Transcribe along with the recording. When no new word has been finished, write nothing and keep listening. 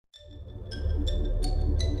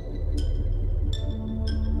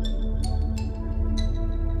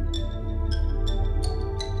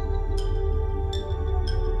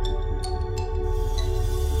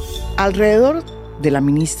Alrededor de la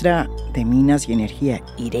ministra de Minas y Energía,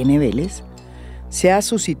 Irene Vélez, se ha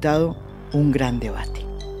suscitado un gran debate.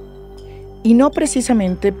 Y no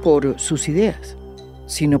precisamente por sus ideas,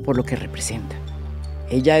 sino por lo que representa.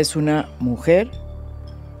 Ella es una mujer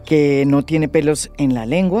que no tiene pelos en la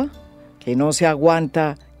lengua, que no se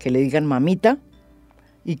aguanta que le digan mamita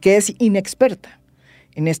y que es inexperta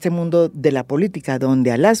en este mundo de la política,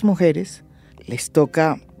 donde a las mujeres les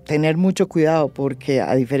toca tener mucho cuidado porque,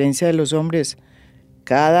 a diferencia de los hombres,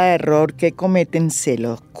 cada error que cometen se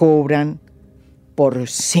lo cobran por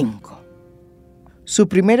 5. Su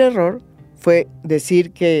primer error fue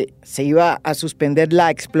decir que se iba a suspender la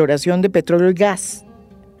exploración de petróleo y gas,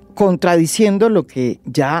 contradiciendo lo que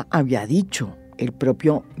ya había dicho el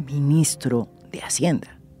propio ministro de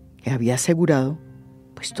Hacienda, que había asegurado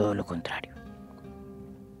pues todo lo contrario.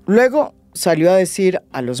 Luego salió a decir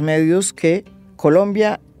a los medios que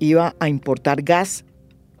Colombia iba a importar gas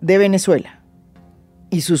de Venezuela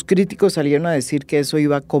y sus críticos salieron a decir que eso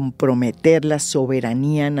iba a comprometer la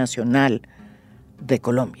soberanía nacional de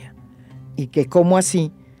Colombia y que cómo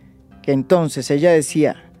así, que entonces ella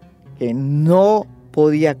decía que no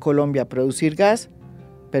podía Colombia producir gas,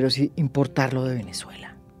 pero sí importarlo de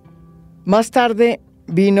Venezuela. Más tarde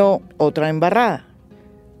vino otra embarrada.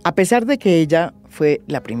 A pesar de que ella fue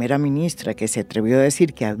la primera ministra que se atrevió a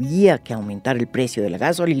decir que había que aumentar el precio de la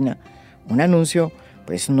gasolina, un anuncio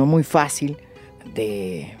pues no muy fácil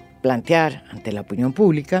de plantear ante la opinión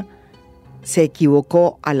pública, se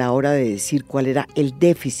equivocó a la hora de decir cuál era el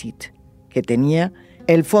déficit que tenía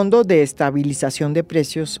el Fondo de Estabilización de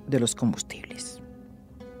Precios de los Combustibles.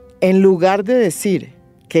 En lugar de decir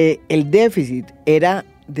que el déficit era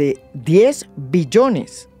de 10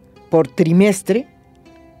 billones por trimestre,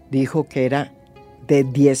 dijo que era de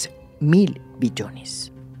 10.000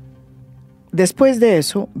 billones. Después de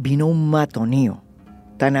eso vino un matoneo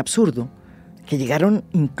tan absurdo que llegaron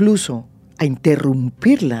incluso a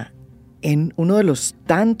interrumpirla en uno de los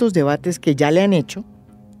tantos debates que ya le han hecho,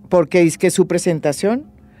 porque dice que su presentación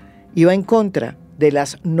iba en contra de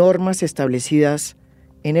las normas establecidas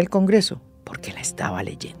en el Congreso, porque la estaba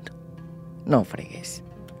leyendo. No fregues.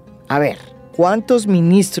 A ver, ¿cuántos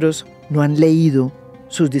ministros no han leído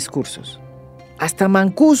sus discursos? Hasta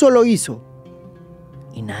Mancuso lo hizo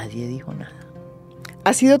y nadie dijo nada.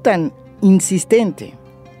 Ha sido tan insistente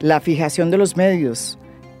la fijación de los medios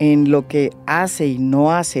en lo que hace y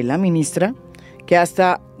no hace la ministra, que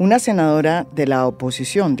hasta una senadora de la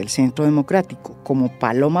oposición del Centro Democrático, como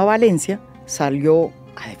Paloma Valencia, salió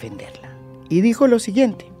a defenderla y dijo lo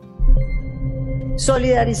siguiente: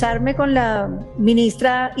 solidarizarme con la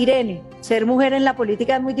ministra Irene. Ser mujer en la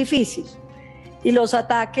política es muy difícil y los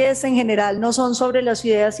ataques en general no son sobre las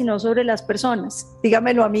ideas sino sobre las personas.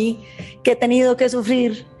 Dígamelo a mí, que he tenido que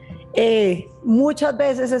sufrir muchas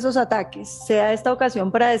veces esos ataques. Sea esta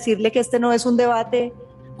ocasión para decirle que este no es un debate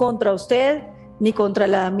contra usted ni contra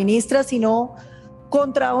la ministra, sino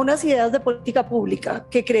contra unas ideas de política pública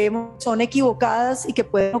que creemos son equivocadas y que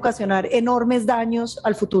pueden ocasionar enormes daños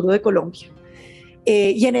al futuro de Colombia.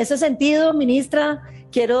 Y en ese sentido, ministra,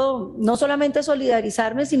 quiero no solamente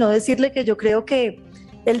solidarizarme, sino decirle que yo creo que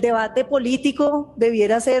el debate político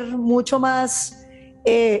debiera ser mucho más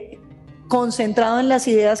concentrado en las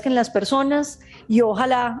ideas que en las personas, y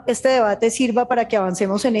ojalá este debate sirva para que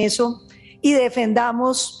avancemos en eso y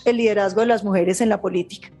defendamos el liderazgo de las mujeres en la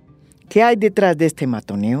política. ¿Qué hay detrás de este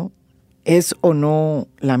matoneo? ¿Es o no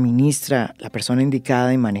la ministra la persona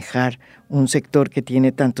indicada en manejar un sector que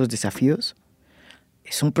tiene tantos desafíos?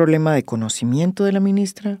 ¿Es un problema de conocimiento de la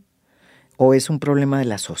ministra o es un problema de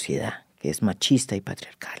la sociedad, que es machista y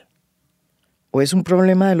patriarcal? ¿O es un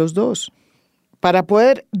problema de los dos? Para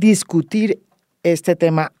poder discutir este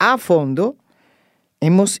tema a fondo,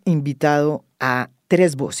 hemos invitado a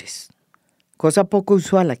 3 voces, cosa poco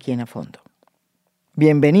usual aquí en A Fondo.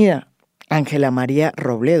 Bienvenida, Ángela María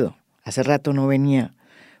Robledo. Hace rato no venía.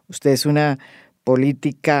 Usted es una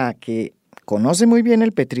política que conoce muy bien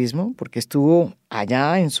el petrismo porque estuvo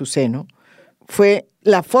allá en su seno. Fue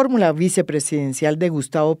la fórmula vicepresidencial de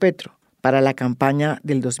Gustavo Petro para la campaña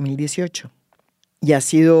del 2018 y ha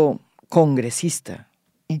sido congresista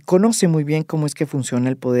y conoce muy bien cómo es que funciona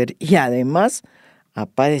el poder y además ha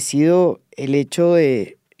padecido el hecho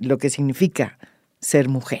de lo que significa ser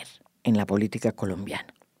mujer en la política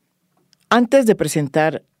colombiana. Antes de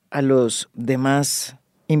presentar a los demás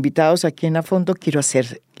invitados aquí en A Fondo, quiero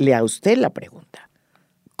hacerle a usted la pregunta.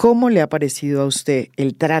 ¿Cómo le ha parecido a usted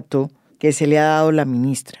el trato que se le ha dado a la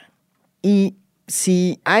ministra? Y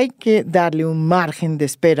si hay que darle un margen de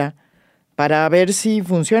espera para ver si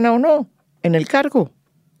funciona o no en el cargo,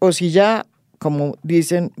 o si ya, como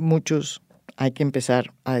dicen muchos hay que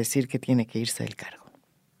empezar a decir que tiene que irse del cargo?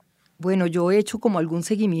 Bueno, yo he hecho como algún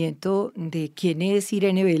seguimiento de quién es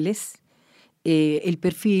Irene Vélez. El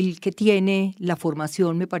perfil que tiene, la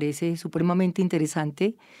formación me parece supremamente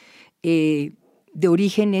interesante. De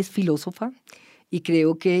origen es filósofa y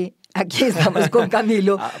creo que aquí estamos con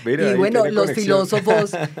Camilo. Mira, y bueno, los conexión.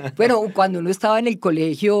 filósofos, bueno, cuando uno estaba en el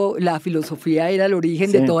colegio, la filosofía era el origen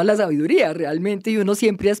Sí. de toda la sabiduría, realmente, y uno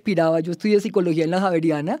siempre aspiraba. Yo estudié psicología en la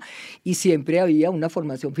Javeriana y siempre había una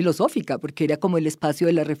formación filosófica, porque era como el espacio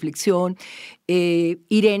de la reflexión.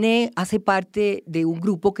 Irene hace parte de un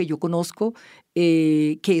grupo que yo conozco,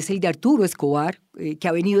 que es el de Arturo Escobar, que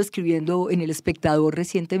ha venido escribiendo en El Espectador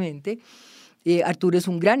recientemente. Arturo es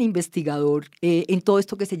un gran investigador en todo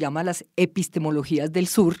esto que se llama las epistemologías del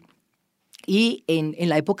sur. Y en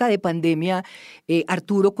la época de pandemia,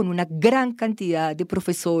 Arturo, con una gran cantidad de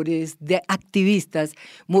profesores, de activistas,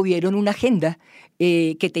 movieron una agenda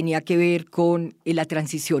que tenía que ver con la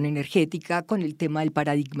transición energética, con el tema del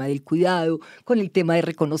paradigma del cuidado, con el tema de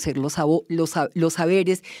reconocer los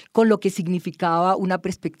saberes, con lo que significaba una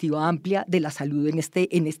perspectiva amplia de la salud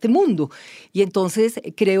en este mundo. Y entonces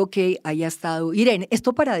creo que haya estado Irene.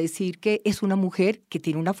 Esto para decir que es una mujer que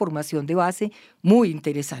tiene una formación de base muy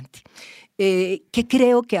interesante. ¿Qué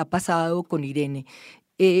creo que ha pasado con Irene?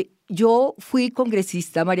 Yo fui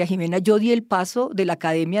congresista, María Jimena, yo di el paso de la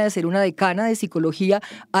academia de ser una decana de psicología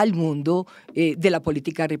al mundo de la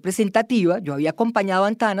política representativa. Yo había acompañado a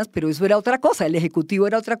Antanas, pero eso era otra cosa, el ejecutivo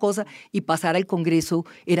era otra cosa, y pasar al Congreso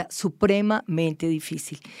era supremamente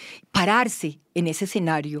difícil. Pararse en ese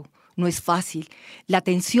escenario no es fácil, la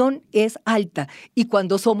tensión es alta y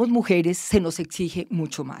cuando somos mujeres se nos exige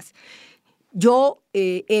mucho más. Yo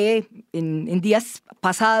en días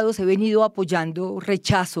pasados he venido apoyando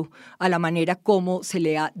rechazo a la manera como se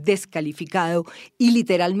le ha descalificado y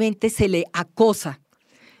literalmente se le acosa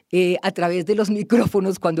a través de los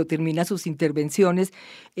micrófonos cuando termina sus intervenciones,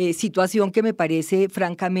 situación que me parece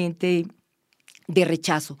francamente de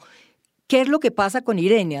rechazo. ¿Qué es lo que pasa con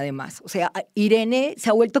Irene, además? O sea, Irene se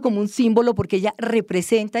ha vuelto como un símbolo porque ella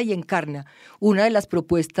representa y encarna una de las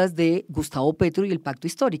propuestas de Gustavo Petro y el Pacto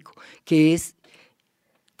Histórico, que es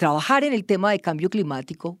trabajar en el tema de cambio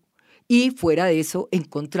climático y, fuera de eso,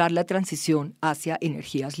 encontrar la transición hacia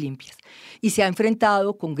energías limpias. Y se ha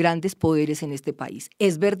enfrentado con grandes poderes en este país.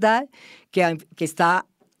 Es verdad que está,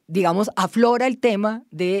 digamos, aflora el tema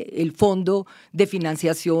del fondo de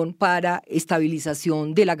financiación para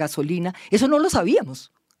estabilización de la gasolina. Eso no lo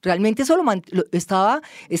sabíamos. Realmente eso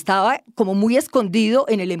estaba como muy escondido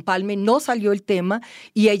en el empalme, no salió el tema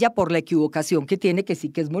y ella por la equivocación que tiene, que sí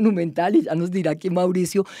que es monumental y ya nos dirá aquí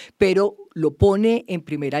Mauricio, pero lo pone en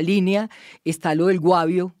primera línea. Está lo del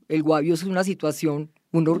Guavio. El Guavio es una situación,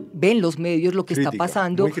 uno ve en los medios lo que está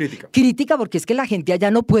pasando. Muy crítica. Crítica porque es que la gente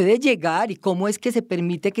allá no puede llegar y cómo es que se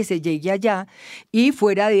permite que se llegue allá. Y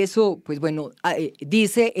fuera de eso, pues bueno,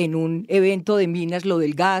 dice en un evento de minas lo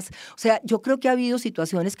del gas. O sea, yo creo que ha habido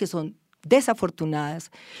situaciones que son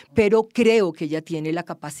desafortunadas, pero creo que ella tiene la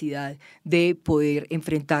capacidad de poder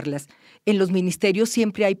enfrentarlas. En los ministerios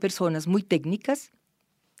siempre hay personas muy técnicas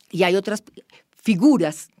y hay otras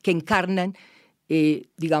figuras que encarnan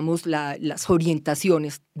digamos, las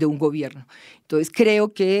orientaciones de un gobierno. Entonces,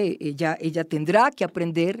 creo que ella tendrá que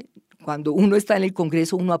aprender. Cuando uno está en el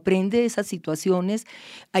Congreso, uno aprende esas situaciones.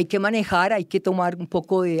 Hay que manejar, hay que tomar un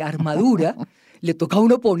poco de armadura. Le toca a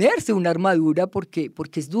uno ponerse una armadura porque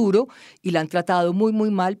es duro y la han tratado muy,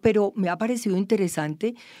 muy mal, pero me ha parecido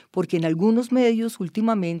interesante porque en algunos medios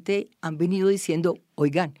últimamente han venido diciendo,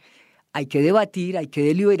 oigan, hay que debatir, hay que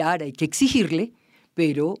deliberar, hay que exigirle,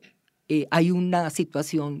 pero hay una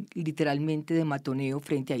situación literalmente de matoneo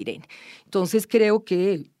frente a Irene. Entonces creo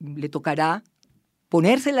que le tocará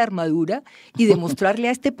ponerse la armadura y demostrarle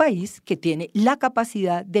a este país que tiene la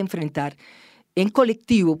capacidad de enfrentar en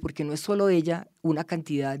colectivo, porque no es solo ella, una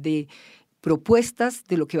cantidad de propuestas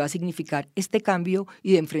de lo que va a significar este cambio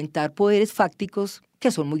y de enfrentar poderes fácticos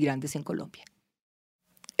que son muy grandes en Colombia.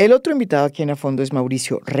 El otro invitado aquí en A Fondo es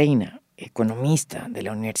Mauricio Reina, economista de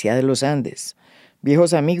la Universidad de los Andes.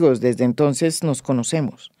 Viejos amigos, desde entonces nos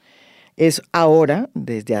conocemos. Es ahora,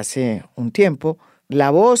 desde hace un tiempo,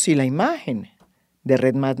 la voz y la imagen de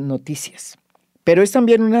Red Más Noticias. Pero es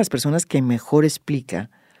también una de las personas que mejor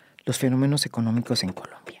explica los fenómenos económicos en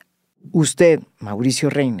Colombia. Usted,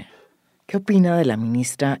 Mauricio Reina, ¿qué opina de la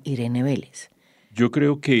ministra Irene Vélez? Yo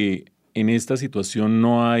creo que en esta situación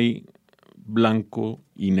no hay blanco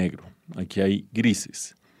y negro. Aquí hay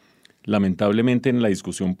grises. Lamentablemente en la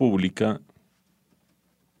discusión pública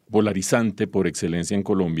polarizante por excelencia en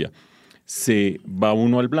Colombia, se va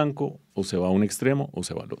uno al blanco o se va a un extremo o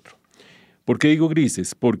se va al otro. ¿Por qué digo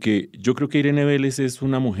grises? Porque yo creo que Irene Vélez es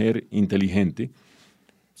una mujer inteligente.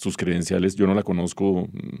 Sus credenciales yo no la conozco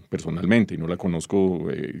personalmente y no la conozco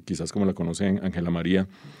quizás como la conoce Ángela María,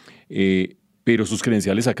 pero sus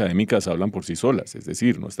credenciales académicas hablan por sí solas. Es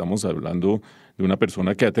decir, no estamos hablando de una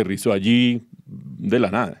persona que aterrizó allí de la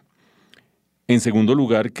nada. En segundo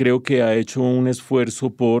lugar, creo que ha hecho un esfuerzo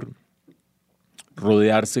por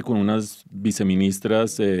rodearse con unas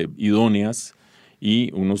viceministras idóneas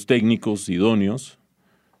y unos técnicos idóneos,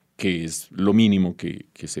 que es lo mínimo que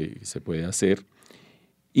se puede hacer.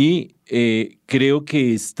 Y creo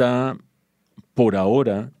que está, por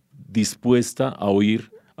ahora, dispuesta a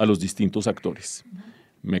oír a los distintos actores.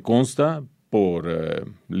 Me consta por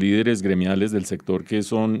líderes gremiales del sector que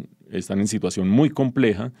están en situación muy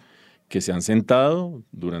compleja, que se han sentado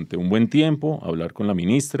durante un buen tiempo a hablar con la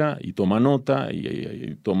ministra y toma nota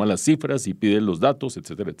y toma las cifras y pide los datos,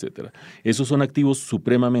 etcétera, etcétera. Esos son activos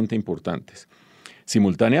supremamente importantes.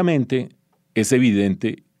 Simultáneamente, es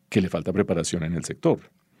evidente que le falta preparación en el sector.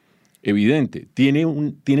 Evidente,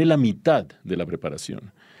 tiene la mitad de la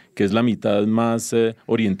preparación, que es la mitad más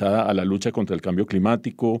orientada a la lucha contra el cambio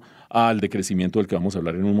climático, al decrecimiento del que vamos a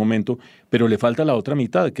hablar en un momento, pero le falta la otra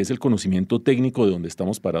mitad, que es el conocimiento técnico de donde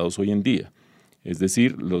estamos parados hoy en día. Es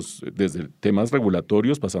decir, desde temas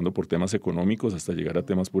regulatorios, pasando por temas económicos, hasta llegar a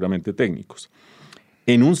temas puramente técnicos.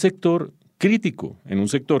 En un sector crítico, en un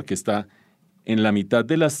sector que está en la mitad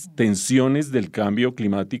de las tensiones del cambio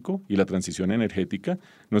climático y la transición energética,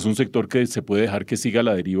 no es un sector que se puede dejar que siga a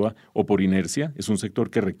la deriva o por inercia, es un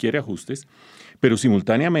sector que requiere ajustes, pero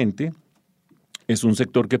simultáneamente es un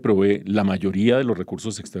sector que provee la mayoría de los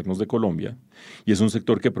recursos externos de Colombia y es un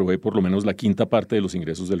sector que provee por lo menos la quinta parte de los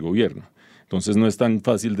ingresos del gobierno. Entonces no es tan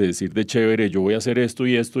fácil de decir de chévere, yo voy a hacer esto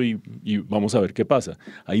y vamos a ver qué pasa.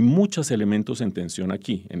 Hay muchos elementos en tensión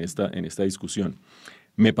aquí, en esta discusión.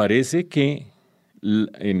 Me parece que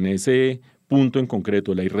en ese punto en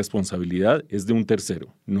concreto la irresponsabilidad es de un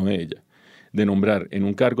tercero, no de ella, de nombrar en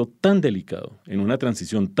un cargo tan delicado, en una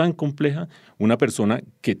transición tan compleja, una persona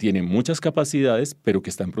que tiene muchas capacidades, pero que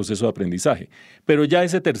está en proceso de aprendizaje. Pero ya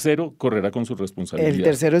ese tercero correrá con su responsabilidad. ¿El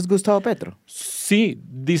tercero es Gustavo Petro? Sí,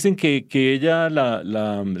 dicen que ella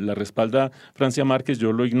la respalda Francia Márquez,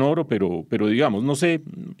 yo lo ignoro, pero digamos, no sé,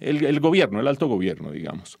 el gobierno, el alto gobierno,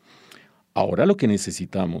 digamos. Ahora lo que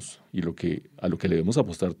necesitamos y a lo que le debemos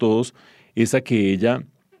apostar todos es a que ella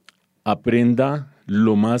aprenda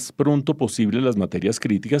lo más pronto posible las materias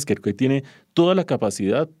críticas, que tiene toda la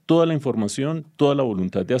capacidad, toda la información, toda la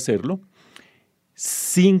voluntad de hacerlo,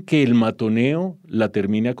 sin que el matoneo la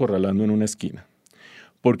termine acorralando en una esquina.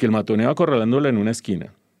 Porque el matoneo acorralándola en una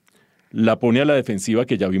esquina la pone a la defensiva,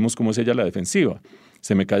 que ya vimos cómo es ella la defensiva.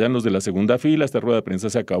 Se me callan los de la segunda fila, esta rueda de prensa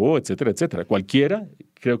se acabó, etcétera, etcétera. Cualquiera,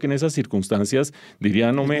 creo que en esas circunstancias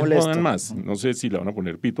diría no me jodan más. No sé si le van a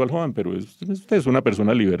poner pito al joven, pero usted es una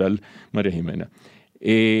persona liberal, María Jimena.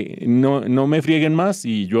 No me frieguen más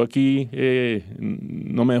y yo aquí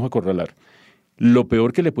no me dejo acorralar. Lo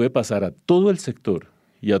peor que le puede pasar a todo el sector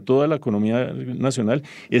y a toda la economía nacional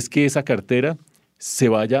es que esa cartera se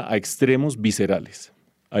vaya a extremos viscerales.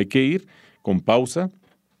 Hay que ir con pausa,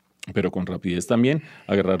 pero con rapidez también,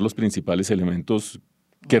 agarrar los principales elementos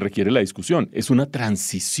que requiere la discusión. Es una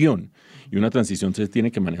transición y una transición se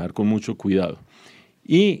tiene que manejar con mucho cuidado.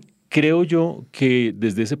 Y creo yo que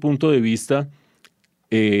desde ese punto de vista,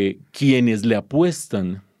 quienes le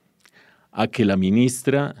apuestan a que la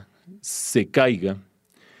ministra se caiga,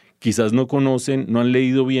 quizás no han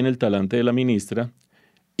leído bien el talante de la ministra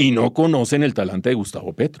y no conocen el talante de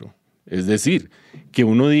Gustavo Petro. Es decir, que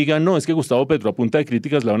uno diga, no, es que Gustavo Petro a punta de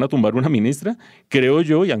críticas le van a tumbar una ministra, creo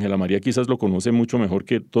yo, y Ángela María quizás lo conoce mucho mejor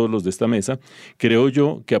que todos los de esta mesa, creo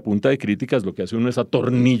yo que a punta de críticas lo que hace uno es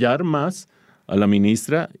atornillar más a la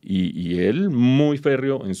ministra y él muy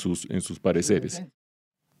férreo en sus pareceres.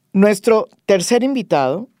 Nuestro tercer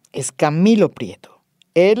invitado es Camilo Prieto.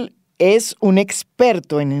 Él es un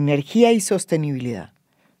experto en energía y sostenibilidad,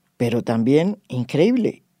 pero también,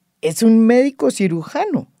 increíble, es un médico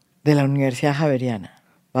cirujano de la Universidad Javeriana.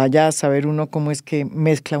 Vaya a saber uno cómo es que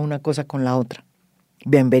mezcla una cosa con la otra.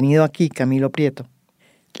 Bienvenido aquí, Camilo Prieto.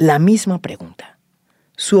 La misma pregunta.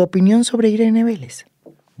 ¿Su opinión sobre Irene Vélez?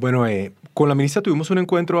 Bueno, con la ministra tuvimos un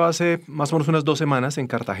encuentro hace más o menos unas 2 semanas en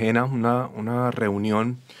Cartagena, una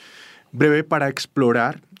reunión breve para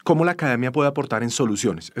explorar cómo la academia puede aportar en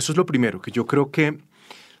soluciones. Eso es lo primero, que yo creo que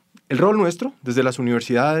el rol nuestro, desde las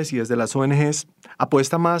universidades y desde las ONGs,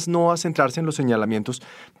 apuesta más no a centrarse en los señalamientos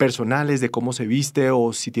personales de cómo se viste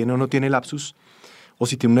o si tiene o no tiene lapsus o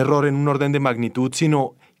si tiene un error en un orden de magnitud,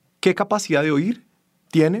 sino qué capacidad de oír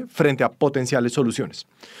tiene frente a potenciales soluciones.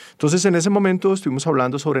 Entonces, en ese momento estuvimos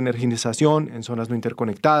hablando sobre energización en zonas no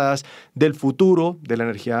interconectadas, del futuro de la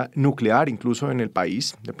energía nuclear, incluso en el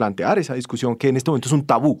país, de plantear esa discusión que en este momento es un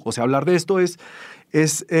tabú. O sea, hablar de esto es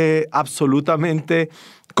absolutamente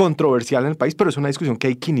controversial en el país, pero es una discusión que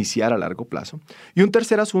hay que iniciar a largo plazo. Y un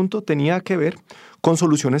tercer asunto tenía que ver con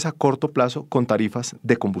soluciones a corto plazo con tarifas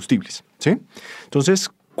de combustibles, ¿sí? Entonces,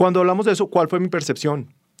 cuando hablamos de eso, ¿cuál fue mi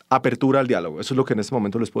percepción? Apertura al diálogo. Eso es lo que en este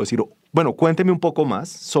momento les puedo decir. Bueno, cuénteme un poco más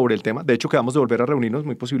sobre el tema. De hecho, quedamos de volver a reunirnos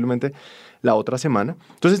muy posiblemente la otra semana.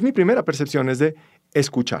 Entonces, mi primera percepción es de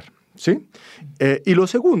escuchar, ¿sí? Y lo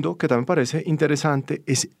segundo, que también parece interesante,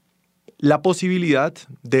 es la posibilidad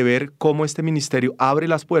de ver cómo este ministerio abre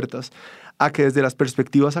las puertas a que desde las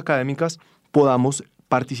perspectivas académicas podamos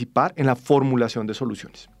participar en la formulación de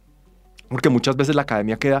soluciones. Porque muchas veces la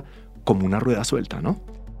academia queda como una rueda suelta, ¿no?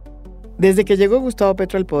 Desde que llegó Gustavo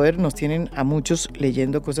Petro al poder, nos tienen a muchos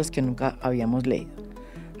leyendo cosas que nunca habíamos leído.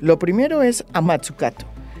 Lo primero es a Mazzucato,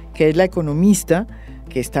 que es la economista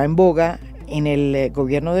que está en boga en el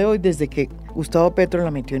gobierno de hoy desde que Gustavo Petro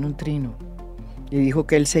la metió en un trino y dijo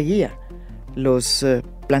que él seguía los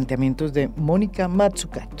planteamientos de Mónica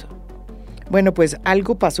Mazzucato. Bueno, pues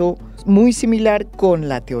algo pasó muy similar con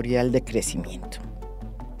la teoría del decrecimiento.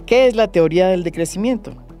 ¿Qué es la teoría del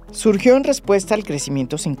decrecimiento? Surgió en respuesta al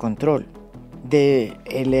crecimiento sin control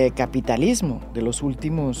del capitalismo de los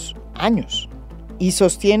últimos años y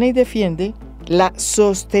sostiene y defiende la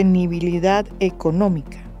sostenibilidad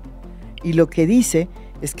económica. Y lo que dice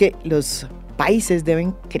es que los países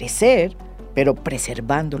deben crecer, pero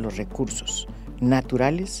preservando los recursos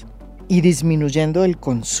naturales y disminuyendo el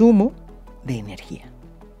consumo de energía.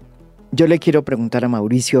 Yo le quiero preguntar a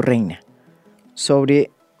Mauricio Reina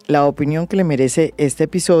sobre la opinión que le merece este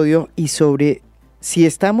episodio y sobre si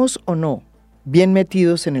estamos o no bien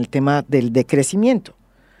metidos en el tema del decrecimiento.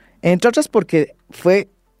 Entre otras porque fue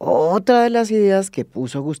otra de las ideas que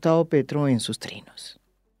puso Gustavo Petro en sus trinos.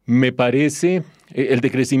 Me parece, el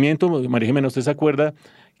decrecimiento, María Jimena, ¿usted se acuerda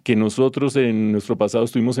que nosotros en nuestro pasado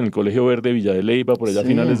estuvimos en el Colegio Verde Villa de Leyva, por allá a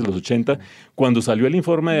finales de los 80, cuando salió el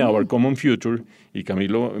informe de Our Common Future, y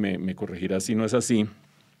Camilo me corregirá si no es así,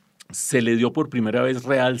 se le dio por primera vez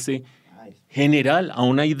realce general a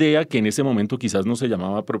una idea que en ese momento quizás no se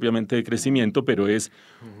llamaba propiamente de crecimiento, pero es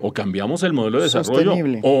o cambiamos el modelo de desarrollo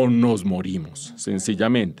o nos morimos,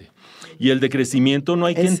 sencillamente. Y el decrecimiento no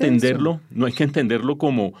hay que entenderlo, no hay que entenderlo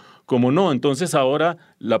como no, entonces ahora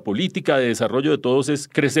la política de desarrollo de todos es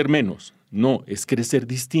crecer menos. No, es crecer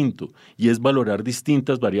distinto y es valorar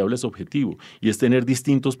distintas variables objetivo y es tener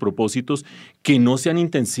distintos propósitos que no sean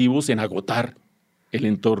intensivos en agotar el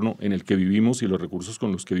entorno en el que vivimos y los recursos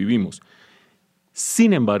con los que vivimos.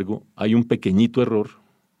 Sin embargo, hay un pequeñito error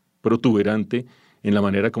protuberante en la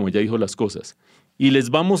manera como ella dijo las cosas. Y les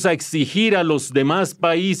vamos a exigir a los demás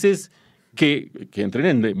países que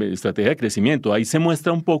entren en estrategia de crecimiento. Ahí se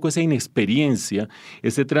muestra un poco esa inexperiencia,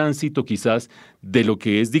 ese tránsito quizás de lo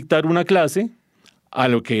que es dictar una clase a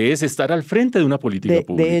lo que es estar al frente de una política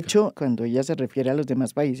pública. De hecho, cuando ella se refiere a los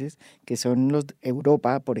demás países, que son los de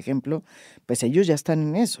Europa, por ejemplo, pues ellos ya están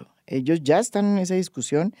en eso. Ellos ya están en esa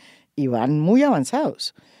discusión y van muy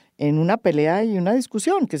avanzados en una pelea y una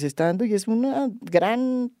discusión que se está dando y es un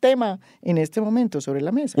gran tema en este momento sobre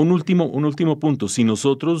la mesa. Un último punto. Si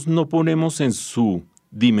nosotros no ponemos en su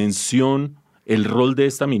dimensión el rol de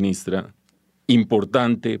esta ministra,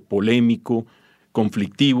 importante, polémico,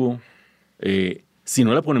 conflictivo, si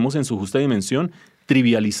no la ponemos en su justa dimensión,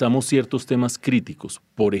 trivializamos ciertos temas críticos.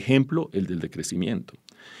 Por ejemplo, el del decrecimiento.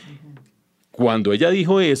 Cuando ella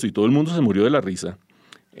dijo eso y todo el mundo se murió de la risa,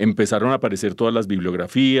 empezaron a aparecer todas las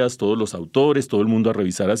bibliografías, todos los autores, todo el mundo a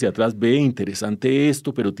revisar hacia atrás, ve, interesante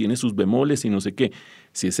esto, pero tiene sus bemoles y no sé qué.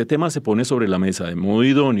 Si ese tema se pone sobre la mesa de modo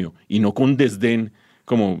idóneo y no con desdén,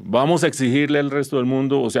 como vamos a exigirle al resto del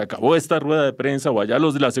mundo, o se acabó esta rueda de prensa, o allá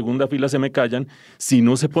los de la segunda fila se me callan, si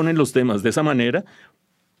no se ponen los temas de esa manera,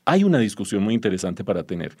 hay una discusión muy interesante para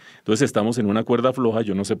tener. Entonces estamos en una cuerda floja,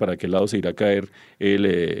 yo no sé para qué lado se irá a caer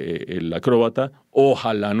el acróbata,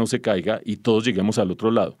 ojalá no se caiga y todos lleguemos al otro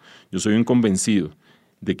lado. Yo soy un convencido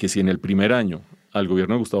de que si en el primer año al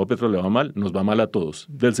gobierno de Gustavo Petro le va mal, nos va mal a todos.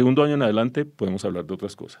 Del segundo año en adelante podemos hablar de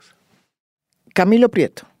otras cosas. Camilo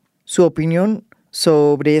Prieto, su opinión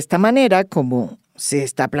sobre esta manera como se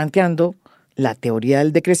está planteando la teoría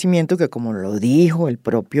del decrecimiento, que como lo dijo el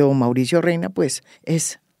propio Mauricio Reina, pues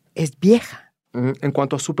es vieja. En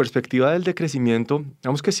cuanto a su perspectiva del decrecimiento,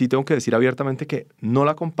 digamos que sí tengo que decir abiertamente que no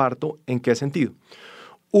la comparto. ¿En qué sentido?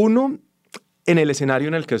 Uno, en el escenario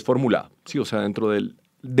en el que es formulada. Sí, o sea, dentro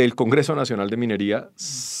del Congreso Nacional de Minería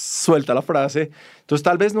suelta la frase. Entonces,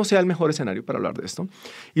 tal vez no sea el mejor escenario para hablar de esto.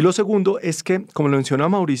 Y lo segundo es que, como lo mencionó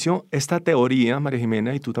Mauricio, esta teoría, María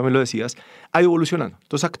Jimena, y tú también lo decías, ha ido evolucionando.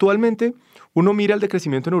 Entonces, actualmente, uno mira el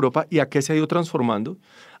decrecimiento en Europa y a qué se ha ido transformando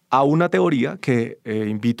a una teoría que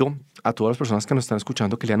invito a todas las personas que nos están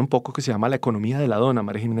escuchando que lean un poco, que se llama La economía de la dona,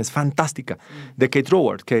 María Jimena, es fantástica, de Kate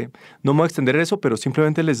Raworth, que no me voy a extender en eso, pero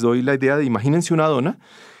simplemente les doy la idea de, imagínense una dona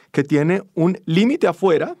que tiene un límite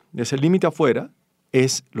afuera, ese límite afuera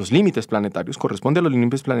es los límites planetarios, corresponde a los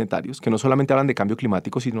límites planetarios, que no solamente hablan de cambio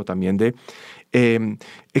climático, sino también de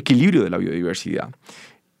equilibrio de la biodiversidad.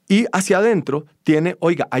 Y hacia adentro tiene,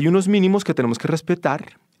 oiga, hay unos mínimos que tenemos que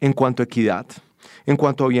respetar en cuanto a equidad, en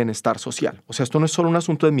cuanto a bienestar social. O sea, esto no es solo un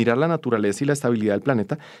asunto de mirar la naturaleza y la estabilidad del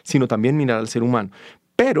planeta, sino también mirar al ser humano.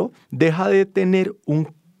 Pero deja de tener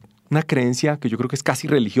una creencia que yo creo que es casi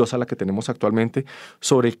religiosa la que tenemos actualmente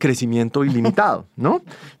sobre el crecimiento ilimitado, ¿no?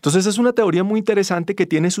 Entonces es una teoría muy interesante que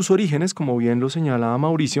tiene sus orígenes, como bien lo señalaba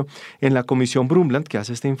Mauricio, en la Comisión Brundtland, que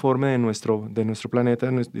hace este informe de nuestro planeta,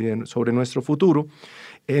 sobre nuestro futuro,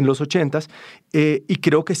 en los 80s, y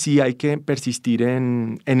creo que sí hay que persistir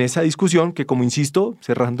en esa discusión que, como insisto,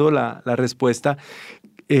 cerrando la respuesta,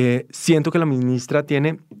 siento que la ministra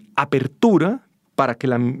tiene apertura para que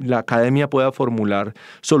la academia pueda formular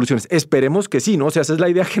soluciones. Esperemos que sí, ¿no? O sea, esa es la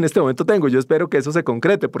idea que en este momento tengo. Yo espero que eso se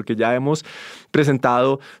concrete, porque ya hemos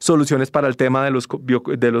presentado soluciones para el tema de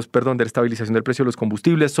la estabilización del precio de los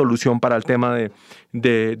combustibles, solución para el tema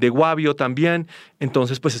de Guavio también.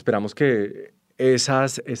 Entonces, pues esperamos que esa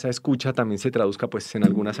escucha también se traduzca pues en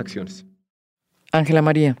algunas acciones. Ángela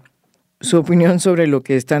María, su opinión sobre lo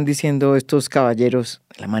que están diciendo estos caballeros,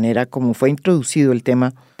 la manera como fue introducido el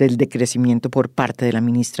tema del decrecimiento por parte de la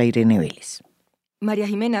ministra Irene Vélez. María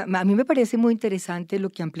Jimena, a mí me parece muy interesante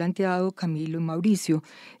lo que han planteado Camilo y Mauricio.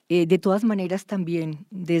 De todas maneras, también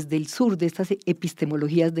desde el sur, de estas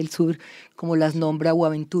epistemologías del sur, como las nombra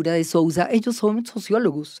Boaventura de Sousa, ellos son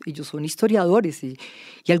sociólogos, ellos son historiadores y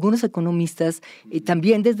algunos economistas.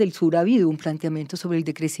 También desde el sur ha habido un planteamiento sobre el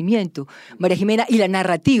decrecimiento. María Jimena, y la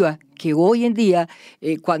narrativa que hoy en día,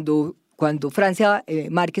 cuando Francia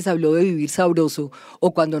Márquez habló de vivir sabroso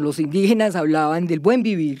o cuando los indígenas hablaban del buen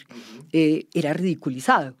vivir, era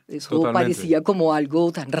ridiculizado. Eso Totalmente. parecía como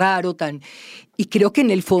algo tan raro, y creo que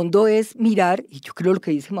en el fondo es mirar, y yo creo lo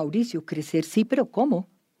que dice Mauricio, crecer sí, pero ¿cómo?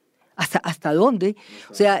 ¿Hasta dónde?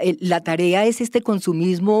 O sea, la tarea es este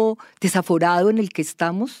consumismo desaforado en el que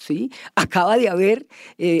estamos, ¿sí? Acaba de haber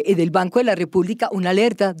en el Banco de la República una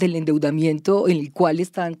alerta del endeudamiento en el cual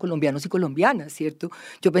están colombianos y colombianas, ¿cierto?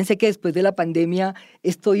 Yo pensé que después de la pandemia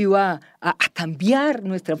esto iba a cambiar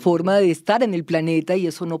nuestra forma de estar en el planeta y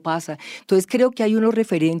eso no pasa. Entonces creo que hay unos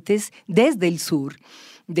referentes desde el sur,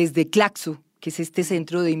 desde Claxo, que es este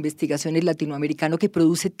centro de investigaciones latinoamericano que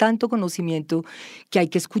produce tanto conocimiento que hay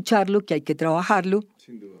que escucharlo, que hay que trabajarlo.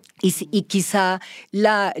 Sin duda. Y quizá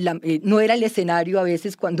no era el escenario a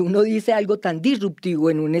veces cuando uno dice algo tan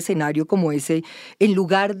disruptivo en un escenario como ese, en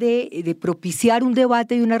lugar de propiciar un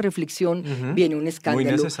debate y una reflexión, viene un escándalo.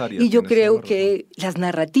 Muy necesario. Y yo creo que las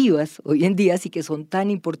narrativas hoy en día sí que son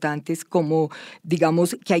tan importantes como,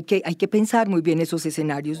 digamos, que hay que pensar muy bien esos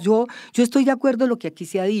escenarios. Yo estoy de acuerdo en lo que aquí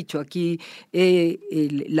se ha dicho. Aquí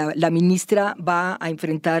la ministra va a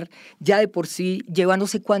enfrentar, ya de por sí, lleva no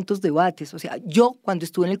sé cuántos debates. O sea, yo cuando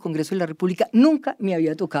estuve en el Congreso de la República nunca me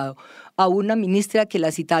había tocado a una ministra que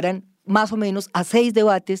la citaran más o menos a 6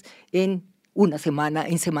 debates en una semana,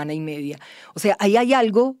 en semana y media. O sea, ahí hay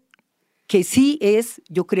algo que sí es,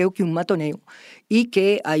 yo creo que un matoneo y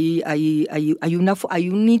que hay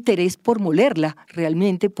un interés por molerla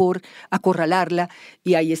realmente, por acorralarla,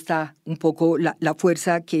 y ahí está un poco la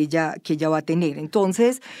fuerza que ella va a tener.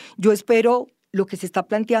 Entonces, yo espero. Lo que se está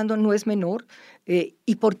planteando no es menor.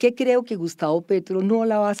 ¿Y por qué creo que Gustavo Petro no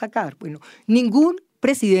la va a sacar? Bueno, ningún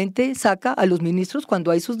presidente saca a los ministros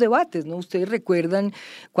cuando hay sus debates, ¿no? Ustedes recuerdan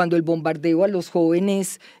cuando el bombardeo a los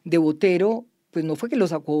jóvenes de Botero, pues no fue que lo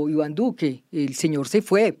sacó Iván Duque, el señor se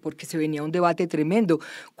fue porque se venía un debate tremendo.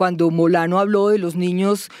 Cuando Molano habló de los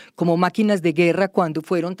niños como máquinas de guerra, cuando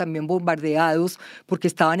fueron también bombardeados porque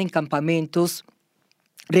estaban en campamentos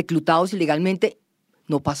reclutados ilegalmente,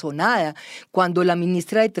 no pasó nada. Cuando la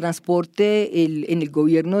ministra de Transporte en el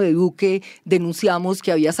gobierno de Duque denunciamos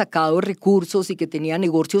que había sacado recursos y que tenía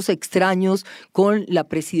negocios extraños con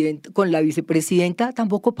la vicepresidenta,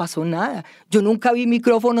 tampoco pasó nada. Yo nunca vi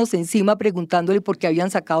micrófonos encima preguntándole por qué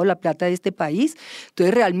habían sacado la plata de este país.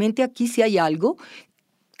 Entonces, realmente aquí sí hay algo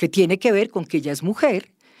que tiene que ver con que ella es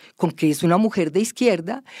mujer, con que es una mujer de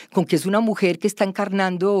izquierda, con que es una mujer que está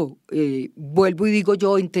encarnando, vuelvo y digo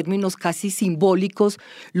yo, en términos casi simbólicos,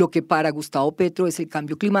 lo que para Gustavo Petro es el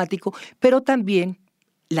cambio climático, pero también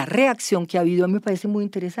la reacción que ha habido a mí me parece muy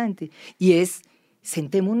interesante, y es,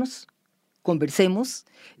 sentémonos, conversemos.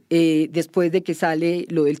 Después de que sale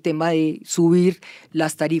lo del tema de subir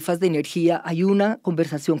las tarifas de energía, hay una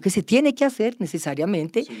conversación que se tiene que hacer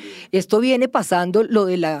necesariamente. Sí. Esto viene pasando, lo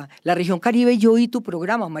de la región Caribe, yo y tu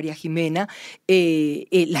programa, María Jimena,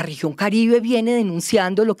 la región Caribe viene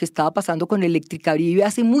denunciando lo que estaba pasando con Electricaribe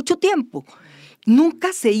hace mucho tiempo.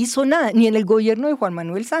 Nunca se hizo nada, ni en el gobierno de Juan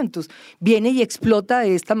Manuel Santos. Viene y explota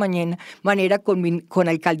de esta manera con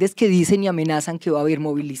alcaldes que dicen y amenazan que va a haber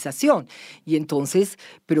movilización. Y entonces,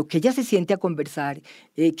 pero que ella se siente a conversar,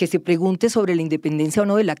 que se pregunte sobre la independencia o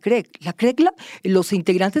no de la CREC. La CREC, los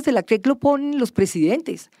integrantes de la CREC lo ponen los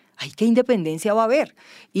presidentes. Ay, ¿qué independencia va a haber?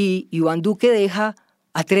 Y Iván Duque deja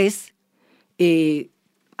a 3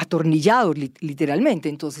 atornillados, literalmente.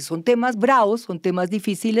 Entonces son temas bravos, son temas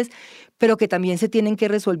difíciles, pero que también se tienen que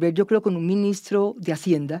resolver, yo creo, con un ministro de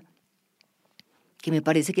Hacienda, que me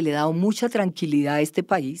parece que le ha dado mucha tranquilidad a este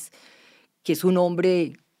país, que es un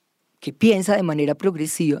hombre que piensa de manera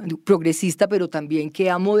progresista, pero también que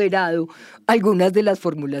ha moderado algunas de las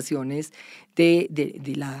formulaciones de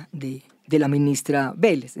la ministra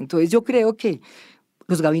Vélez. Entonces yo creo que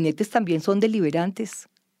los gabinetes también son deliberantes.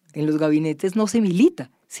 En los gabinetes no se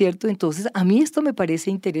milita, ¿cierto? Entonces, a mí esto me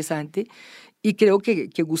parece interesante y creo que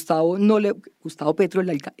Gustavo Petro,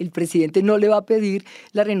 el presidente, no le va a pedir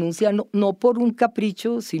la renuncia, no por un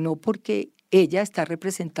capricho, sino porque ella está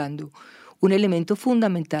representando un elemento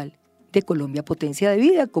fundamental de Colombia Potencia de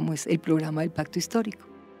Vida, como es el programa del Pacto Histórico.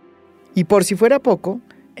 Y por si fuera poco,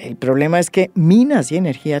 el problema es que Minas y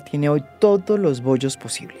Energía tiene hoy todos los bollos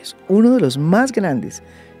posibles. Uno de los más grandes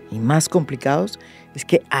y más complicados es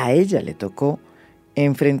que a ella le tocó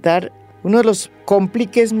enfrentar uno de los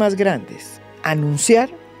compliques más grandes, anunciar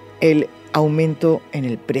el aumento en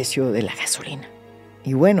el precio de la gasolina.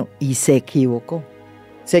 Y bueno, y se equivocó.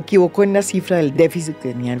 Se equivocó en la cifra del déficit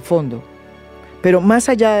que tenía el fondo. Pero más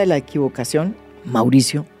allá de la equivocación,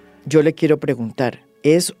 Mauricio, yo le quiero preguntar,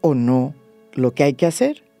 ¿es o no lo que hay que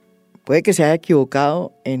hacer? Puede que se haya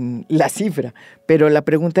equivocado en la cifra, pero la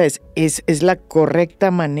pregunta ¿es la correcta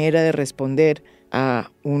manera de responder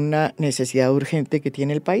a una necesidad urgente que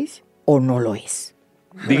tiene el país o no lo es?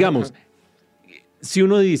 Digamos, si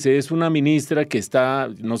uno dice es una ministra que está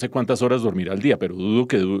no sé cuántas horas dormirá al día, pero dudo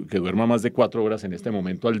que duerma más de 4 horas en este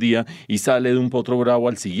momento al día y sale de un potro bravo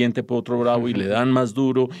al siguiente potro bravo y le dan más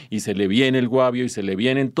duro y se le viene el guavio y se le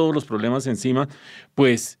vienen todos los problemas encima,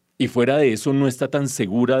 pues... Y fuera de eso no está tan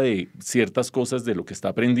segura de ciertas cosas de lo que está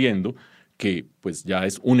aprendiendo, que pues ya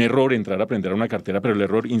es un error entrar a aprender a una cartera, pero el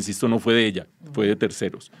error, insisto, no fue de ella, fue de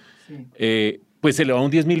terceros. Sí. Pues se le va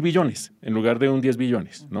un 10.000 billones en lugar de un 10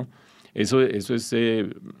 billones, ¿no? Eso es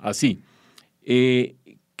así.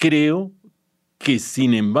 Creo que,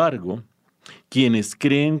 sin embargo, quienes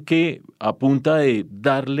creen que a punta de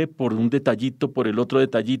darle por un detallito, por el otro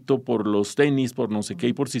detallito, por los tenis, por no sé qué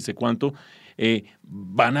y por si sé cuánto,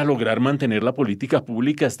 van a lograr mantener la política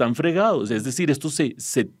pública, están fregados. Es decir, esto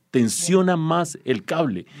se tensiona más el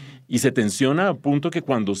cable y se tensiona a punto que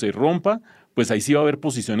cuando se rompa, pues ahí sí va a haber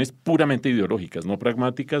posiciones puramente ideológicas, no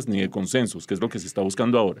pragmáticas ni de consensos, que es lo que se está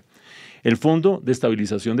buscando ahora. El Fondo de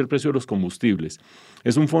Estabilización del Precio de los Combustibles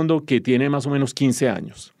es un fondo que tiene más o menos 15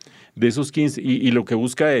 años. De esos 15, y lo que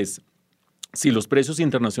busca es, si los precios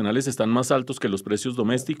internacionales están más altos que los precios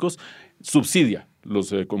domésticos, subsidia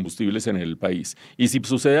los combustibles en el país. Y si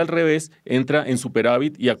sucede al revés, entra en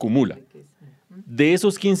superávit y acumula. De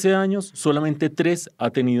esos 15 años, solamente 3 ha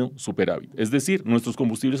tenido superávit. Es decir, nuestros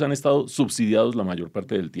combustibles han estado subsidiados la mayor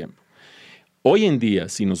parte del tiempo. Hoy en día,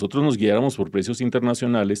 si nosotros nos guiáramos por precios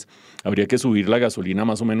internacionales, habría que subir la gasolina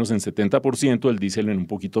más o menos en 70%, el diésel en un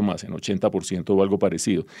poquito más, en 80% o algo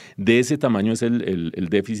parecido. De ese tamaño es el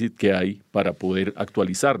déficit que hay para poder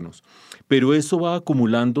actualizarnos. Pero eso va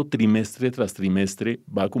acumulando trimestre tras trimestre,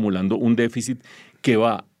 va acumulando un déficit que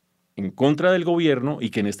va en contra del gobierno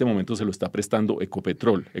y que en este momento se lo está prestando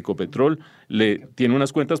Ecopetrol. Ecopetrol tiene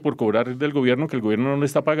unas cuentas por cobrar del gobierno que el gobierno no le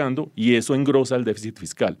está pagando y eso engrosa el déficit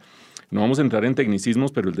fiscal. No vamos a entrar en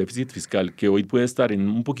tecnicismos, pero el déficit fiscal, que hoy puede estar en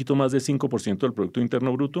un poquito más de 5% del Producto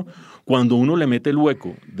Interno Bruto, cuando uno le mete el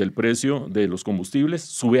hueco del precio de los combustibles,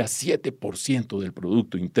 sube a 7% del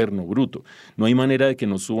Producto Interno Bruto. No hay manera de que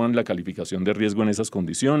nos suban la calificación de riesgo en esas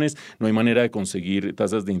condiciones, no hay manera de conseguir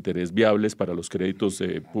tasas de interés viables para los créditos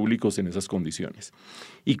públicos en esas condiciones.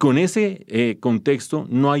 Y con ese contexto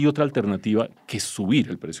no hay otra alternativa que subir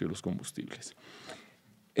el precio de los combustibles.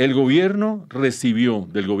 El gobierno recibió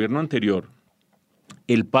del gobierno anterior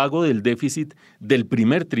el pago del déficit del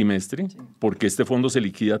primer trimestre, porque este fondo se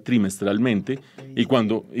liquida trimestralmente, y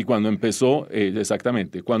cuando empezó,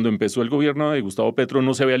 exactamente, cuando empezó el gobierno de Gustavo Petro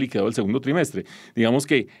no se había liquidado el segundo trimestre. Digamos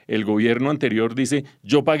que el gobierno anterior dice,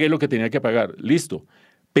 yo pagué lo que tenía que pagar, listo.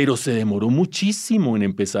 Pero se demoró muchísimo en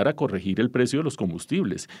empezar a corregir el precio de los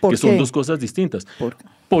combustibles, que son dos cosas distintas.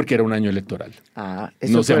 Porque era un año electoral.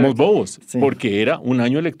 No seamos bobos, sí. Porque era un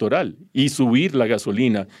año electoral. Y subir la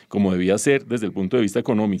gasolina, como debía ser desde el punto de vista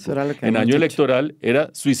económico, en año electoral era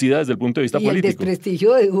suicida desde el punto de vista político. Y el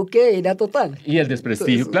desprestigio de Duque era total. Y el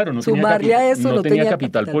desprestigio, claro, no tenía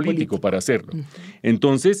capital político para hacerlo.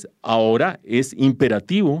 Entonces, ahora es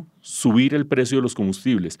imperativo subir el precio de los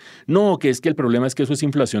combustibles. No, que es que el problema es que eso es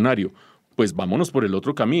inflacionario. Pues vámonos por el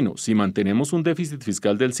otro camino. Si mantenemos un déficit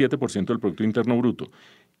fiscal del 7% del Producto Interno Bruto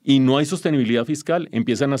y no hay sostenibilidad fiscal,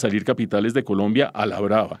 empiezan a salir capitales de Colombia a la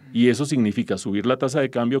brava. Y eso significa subir la tasa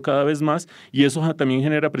de cambio cada vez más y eso también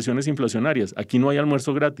genera presiones inflacionarias. Aquí no hay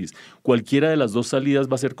almuerzo gratis. Cualquiera de las dos salidas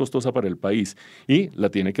va a ser costosa para el país y la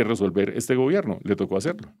tiene que resolver este gobierno. Le tocó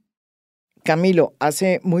hacerlo. Camilo,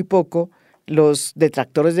 hace muy poco los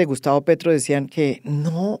detractores de Gustavo Petro decían que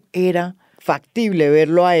no era factible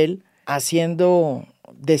verlo a él haciendo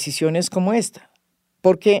decisiones como esta,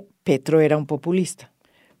 porque Petro era un populista.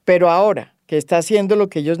 Pero ahora que está haciendo lo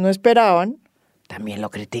que ellos no esperaban, también lo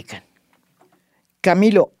critican.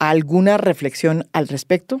 Camilo, ¿alguna reflexión al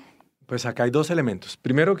respecto? Pues acá hay dos elementos.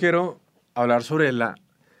 Primero quiero hablar sobre la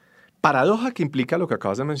paradoja que implica lo que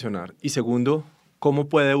acabas de mencionar y segundo, ¿cómo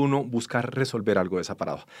puede uno buscar resolver algo de esa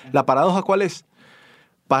paradoja? ¿La paradoja cuál es?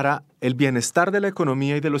 Para el bienestar de la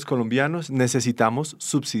economía y de los colombianos hemos necesitado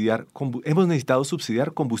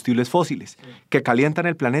subsidiar combustibles fósiles que calientan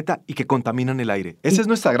el planeta y que contaminan el aire. Esa es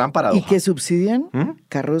nuestra gran paradoja. ¿Y que subsidian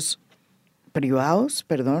carros privados,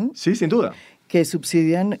 perdón? Sí, sin duda. Que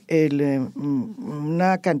subsidian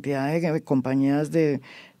una cantidad de compañías de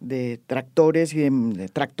tractores y de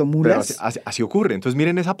tractomulas. Pero así ocurre. Entonces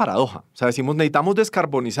miren esa paradoja. O sea, decimos necesitamos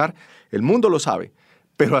descarbonizar, el mundo lo sabe,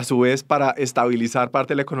 pero a su vez para estabilizar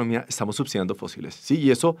parte de la economía estamos subsidiando fósiles. Sí,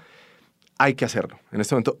 y eso hay que hacerlo. En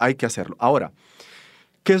este momento hay que hacerlo. Ahora,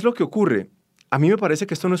 ¿qué es lo que ocurre? A mí me parece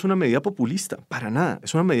que esto no es una medida populista, para nada.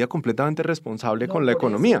 Es una medida completamente responsable con la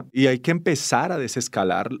economía. Y hay que empezar a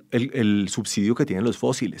desescalar el subsidio que tienen los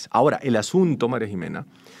fósiles. Ahora, el asunto, María Jimena,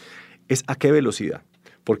 es a qué velocidad.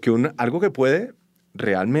 Porque algo que puede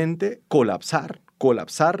realmente colapsar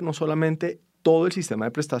no solamente todo el sistema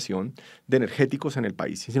de prestación de energéticos en el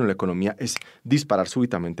país, sino la economía, es disparar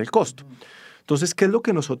súbitamente el costo. Entonces, ¿qué es lo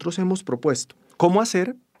que nosotros hemos propuesto? ¿Cómo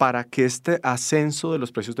hacer para que este ascenso de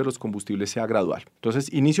los precios de los combustibles sea gradual?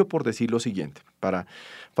 Entonces, inicio por decir lo siguiente, para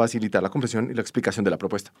facilitar la comprensión y la explicación de la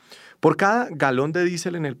propuesta. Por cada galón de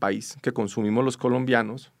diésel en el país que consumimos los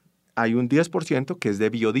colombianos, hay un 10% que es de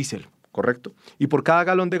biodiesel, ¿correcto? Y por cada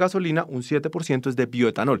galón de gasolina, un 7% es de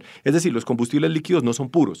bioetanol. Es decir, los combustibles líquidos no son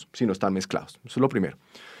puros, sino están mezclados. Eso es lo primero.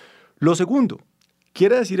 Lo segundo,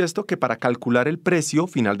 quiere decir esto que para calcular el precio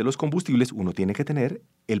final de los combustibles, uno tiene que tener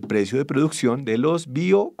el precio de producción de los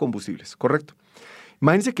biocombustibles, ¿correcto?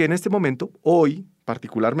 Imagínense que en este momento, hoy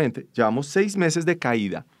particularmente, llevamos 6 meses de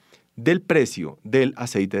caída del precio del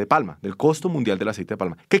aceite de palma, del costo mundial del aceite de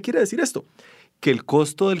palma. ¿Qué quiere decir esto? Que el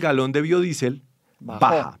costo del galón de biodiesel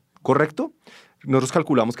baja, ¿correcto? Nosotros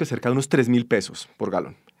calculamos que cerca de unos 3.000 pesos por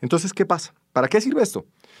galón. Entonces, ¿qué pasa? ¿Para qué sirve esto?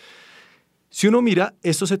 Si uno mira,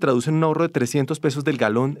 esto se traduce en un ahorro de 300 pesos del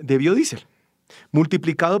galón de biodiesel,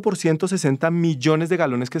 multiplicado por 160 millones de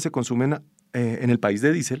galones que se consumen en el país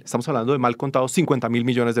de diésel. Estamos hablando de mal contados 50.000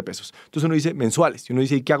 millones de pesos. Entonces uno dice mensuales, y uno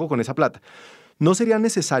dice, ¿y qué hago con esa plata? No sería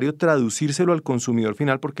necesario traducírselo al consumidor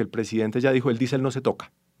final porque el presidente ya dijo, el diésel no se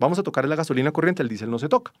toca. Vamos a tocar la gasolina corriente, el diésel no se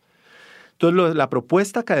toca. Entonces, la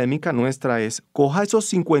propuesta académica nuestra es, coja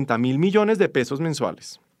esos 50.000 millones de pesos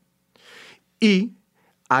mensuales y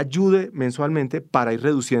ayude mensualmente para ir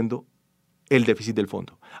reduciendo el déficit del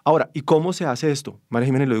fondo. Ahora, ¿y cómo se hace esto? María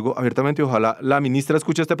Jiménez, lo digo abiertamente, ojalá la ministra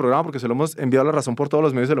escuche este programa porque se lo hemos enviado a La Razón por todos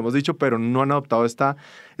los medios, se lo hemos dicho, pero no han adoptado esta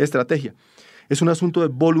estrategia. Es un asunto de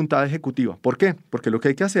voluntad ejecutiva. ¿Por qué? Porque lo que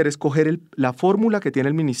hay que hacer es coger la fórmula que tiene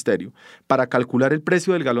el ministerio para calcular el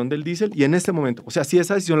precio del galón del diésel y en este momento, o sea, si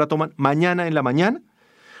esa decisión la toman mañana en la mañana,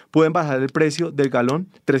 pueden bajar el precio del galón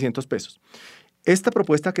 300 pesos. Esta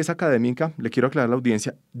propuesta que es académica, le quiero aclarar a la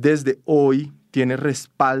audiencia, desde hoy tiene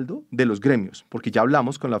respaldo de los gremios, porque ya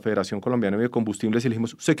hablamos con la Federación Colombiana de Biocombustibles y le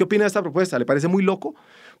dijimos, ¿usted qué opina de esta propuesta? ¿Le parece muy loco?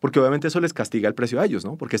 Porque obviamente eso les castiga el precio a ellos,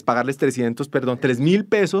 ¿no? Porque es pagarles 3.000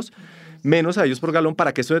 pesos menos a ellos por galón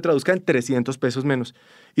para que eso se traduzca en 300 pesos menos.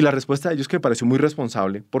 Y la respuesta de ellos, que me pareció muy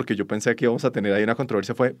responsable, porque yo pensé que íbamos a tener ahí una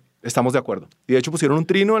controversia, fue, estamos de acuerdo. Y de hecho pusieron un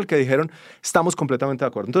trino al que dijeron, estamos completamente de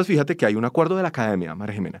acuerdo. Entonces fíjate que hay un acuerdo de la academia,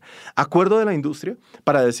 María Jimena, acuerdo de la industria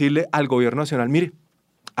para decirle al gobierno nacional, mire,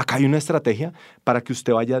 acá hay una estrategia para que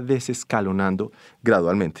usted vaya desescalonando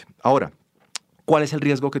gradualmente. Ahora, ¿cuál es el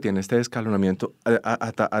riesgo que tiene este desescalonamiento,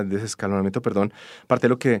 aparte de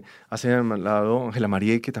lo que ha señalado Ángela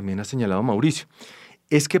María y que también ha señalado Mauricio?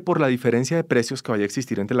 Es que por la diferencia de precios que vaya a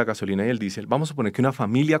existir entre la gasolina y el diésel, vamos a suponer que una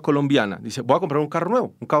familia colombiana dice, voy a comprar un carro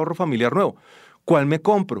nuevo, un carro familiar nuevo. ¿Cuál me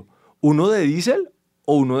compro? ¿Uno de diésel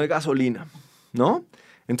o uno de gasolina? ¿No?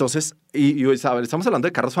 Entonces, estamos hablando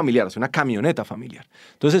de carros familiares, una camioneta familiar.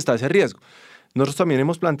 Entonces está ese riesgo. Nosotros también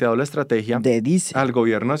hemos planteado la estrategia de diésel al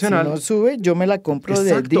gobierno nacional. Si no sube, yo me la compro.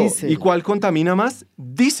 Exacto. De diésel. ¿Y cuál contamina más?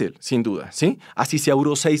 Diésel, sin duda, ¿sí? Así sea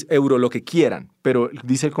Euro 6, Euro, lo que quieran, pero el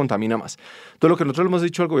diésel contamina más. Entonces, lo que nosotros le hemos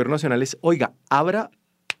dicho al gobierno nacional es, oiga, abra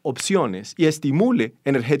opciones y estimule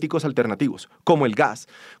energéticos alternativos, como el gas,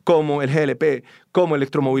 como el GLP, como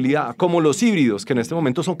electromovilidad, como los híbridos, que en este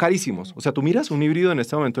momento son carísimos. O sea, tú miras un híbrido en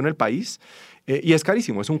este momento en el país y es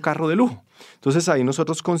carísimo, es un carro de lujo. Entonces, ahí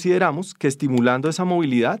nosotros consideramos que estimulando esa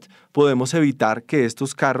movilidad podemos evitar que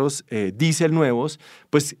estos carros diésel nuevos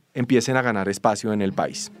pues empiecen a ganar espacio en el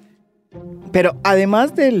país. Pero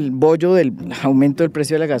además del bollo del aumento del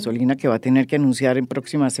precio de la gasolina que va a tener que anunciar en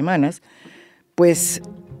próximas semanas, pues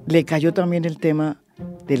le cayó también el tema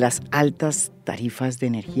de las altas tarifas de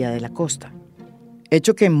energía de la costa,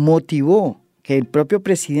 hecho que motivó que el propio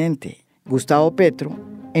presidente Gustavo Petro,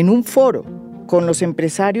 en un foro con los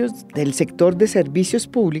empresarios del sector de servicios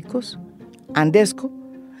públicos, Andesco,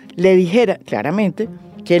 le dijera claramente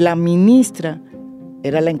que la ministra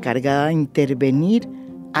era la encargada de intervenir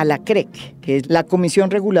a la CREC, que es la Comisión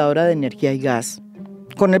Reguladora de Energía y Gas,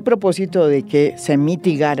 con el propósito de que se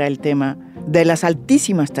mitigara el tema de las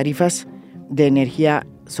altísimas tarifas de energía,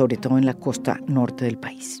 sobre todo en la costa norte del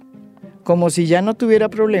país. Como si ya no tuviera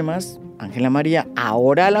problemas, Ángela María,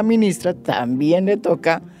 ahora a la ministra también le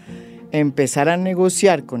toca empezar a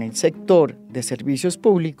negociar con el sector de servicios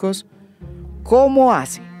públicos cómo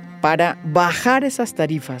hace para bajar esas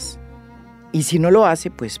tarifas. Y si no lo hace,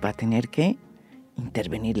 pues va a tener que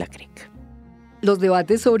intervenir la CREC. Los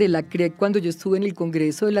debates sobre la CREC cuando yo estuve en el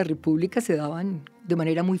Congreso de la República se daban de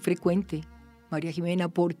manera muy frecuente, María Jimena,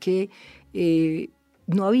 porque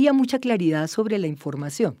no había mucha claridad sobre la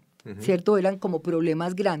información, ¿cierto? Eran como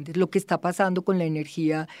problemas grandes, lo que está pasando con la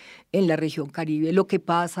energía en la región Caribe, lo que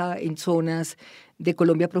pasa en zonas de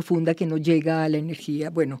Colombia profunda que no llega a la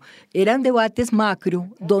energía. Bueno, eran debates macro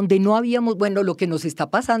donde no habíamos, bueno, lo que nos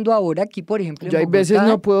está pasando ahora aquí, por ejemplo, yo hay Bogotá, veces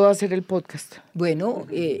no puedo hacer el podcast. Bueno,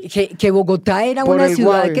 que Bogotá era una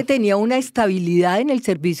ciudad que tenía una estabilidad en el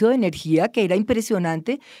servicio de energía que era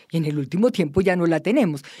impresionante y en el último tiempo ya no la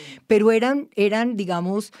tenemos. Pero eran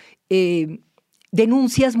digamos,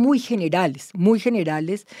 denuncias muy generales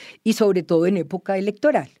y sobre todo en época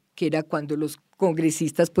electoral, que era cuando los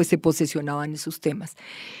congresistas pues se posesionaban en esos temas.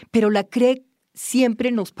 Pero la CREC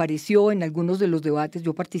siempre nos pareció en algunos de los debates,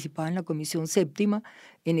 yo participaba en la Comisión Séptima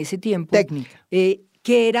en ese tiempo. Técnica.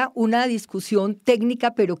 Que era una discusión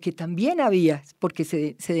técnica, pero que también había, porque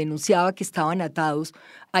se denunciaba que estaban atados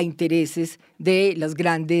a intereses de las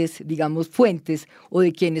grandes, digamos, fuentes o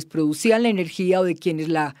de quienes producían la energía o de quienes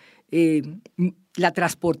la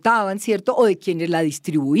transportaban, ¿cierto? O de quienes la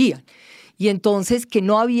distribuían. Y entonces que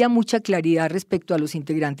no había mucha claridad respecto a los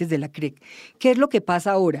integrantes de la CREC. ¿Qué es lo que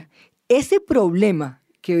pasa ahora? Ese problema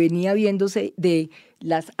que venía viéndose de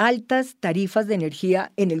las altas tarifas de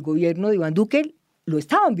energía en el gobierno de Iván Duque, lo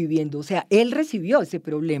estaban viviendo, o sea, él recibió ese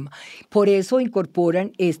problema. Por eso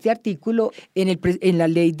incorporan este artículo en la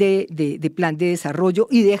ley de plan de desarrollo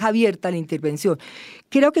y deja abierta la intervención.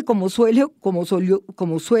 Creo que como suele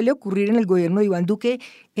ocurrir en el gobierno de Iván Duque,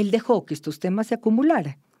 él dejó que estos temas se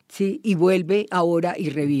acumularan, ¿sí? Y vuelve ahora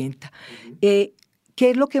y revienta. ¿Qué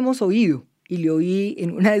es lo que hemos oído? Y le oí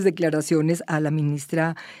en una de las declaraciones a la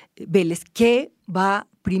ministra Vélez, que va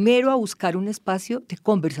primero a buscar un espacio de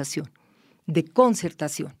conversación, de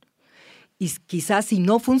concertación. Y quizás si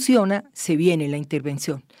no funciona, se viene la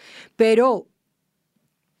intervención. Pero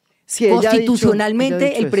sí,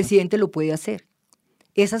 constitucionalmente el presidente lo puede hacer.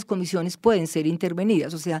 Esas comisiones pueden ser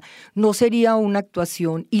intervenidas, o sea, no sería una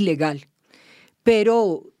actuación ilegal,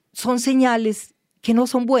 pero son señales que no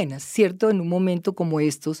son buenas, ¿cierto? En un momento como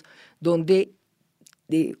estos, donde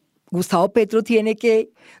Gustavo Petro tiene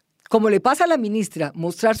que como le pasa a la ministra,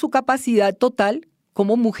 mostrar su capacidad total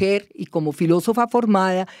como mujer y como filósofa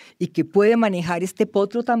formada y que puede manejar este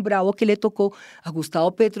potro tan bravo que le tocó a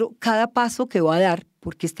Gustavo Petro, cada paso que va a dar,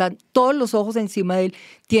 porque están todos los ojos encima de él,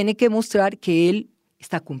 tiene que mostrar que él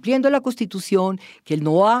está cumpliendo la Constitución, que él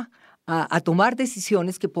no va a tomar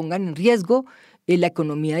decisiones que pongan en riesgo la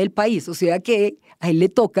economía del país. O sea que a él le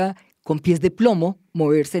toca, con pies de plomo,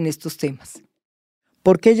 moverse en estos temas.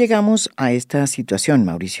 ¿Por qué llegamos a esta situación,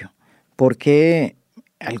 Mauricio? ¿Por qué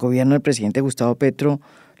al gobierno del presidente Gustavo Petro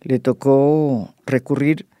le tocó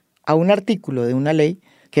recurrir a un artículo de una ley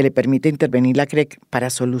que le permite intervenir la CREC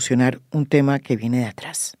para solucionar un tema que viene de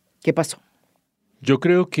atrás? ¿Qué pasó? Yo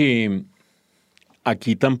creo que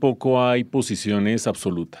aquí tampoco hay posiciones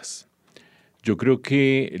absolutas. Yo creo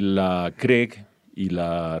que la CREC y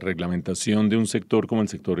la reglamentación de un sector como el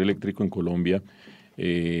sector eléctrico en Colombia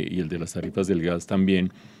y el de las tarifas del gas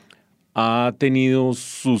también ha tenido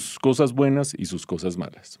sus cosas buenas y sus cosas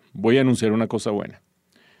malas. Voy a anunciar una cosa buena.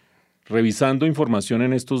 Revisando información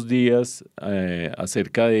en estos días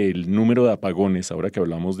acerca del número de apagones, ahora que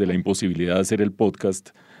hablamos de la imposibilidad de hacer el podcast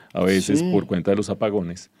a veces por cuenta de los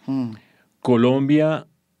apagones, Colombia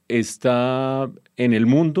está en el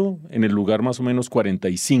mundo en el lugar más o menos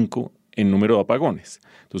 45 en número de apagones.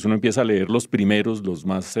 Entonces uno empieza a leer los primeros, los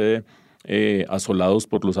más asolados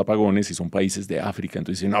por los apagones y son países de África.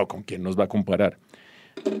 Entonces dice, no, ¿con quién nos va a comparar?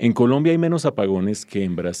 En Colombia hay menos apagones que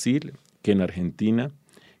en Brasil, que en Argentina,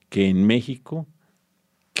 que en México,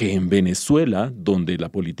 que en Venezuela, donde la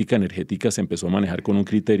política energética se empezó a manejar con un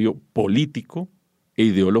criterio político e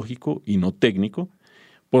ideológico y no técnico.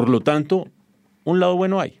 Por lo tanto, un lado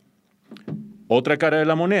bueno hay. Otra cara de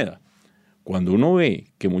la moneda. Cuando uno ve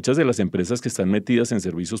que muchas de las empresas que están metidas en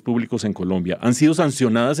servicios públicos en Colombia han sido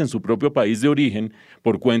sancionadas en su propio país de origen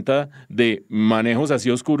por cuenta de manejos así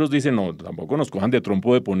oscuros, dicen, no, tampoco nos cojan de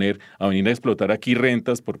trompo de poner a venir a explotar aquí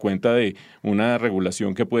rentas por cuenta de una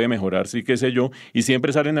regulación que puede mejorarse y qué sé yo, y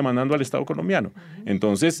siempre salen demandando al Estado colombiano.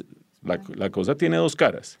 Entonces, la cosa tiene dos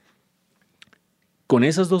caras. Con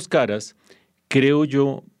esas dos caras, creo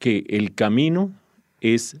yo que el camino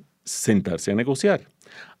es sentarse a negociar.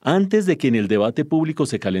 Antes de que en el debate público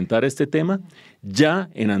se calentara este tema, ya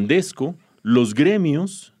en Andesco, los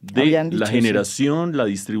gremios de la generación, la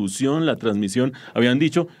distribución, la transmisión, habían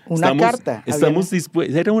dicho,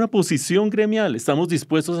 era una posición gremial, estamos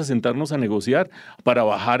dispuestos a sentarnos a negociar para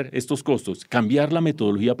bajar estos costos, cambiar la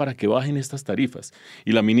metodología para que bajen estas tarifas.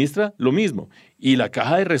 Y la ministra, lo mismo. Y la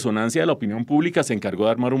caja de resonancia de la opinión pública se encargó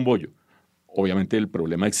de armar un bollo. Obviamente el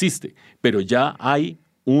problema existe, pero ya hay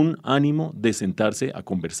un ánimo de sentarse a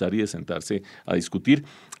conversar y de sentarse a discutir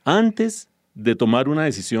antes de tomar una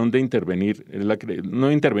decisión de intervenir,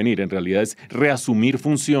 no intervenir, en realidad es reasumir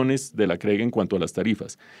funciones de la CREG en cuanto a las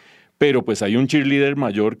tarifas. Pero pues hay un cheerleader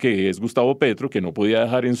mayor que es Gustavo Petro, que no podía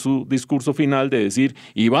dejar en su discurso final de decir,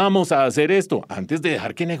 y vamos a hacer esto, antes de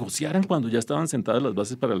dejar que negociaran cuando ya estaban sentadas las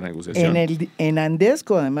bases para la negociación. En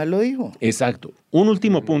Andesco además lo dijo. Exacto. Un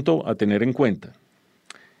último punto a tener en cuenta.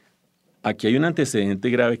 Aquí hay un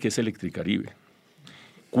antecedente grave que es Electricaribe.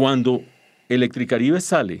 Cuando Electricaribe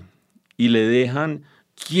sale y le dejan,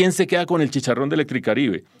 ¿quién se queda con el chicharrón de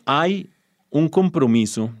Electricaribe? Hay un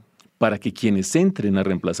compromiso para que quienes entren a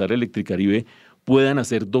reemplazar Electricaribe puedan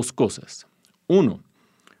hacer dos cosas. Uno,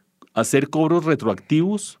 hacer cobros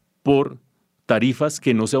retroactivos por tarifas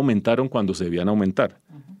que no se aumentaron cuando se debían aumentar.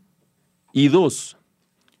 Y dos,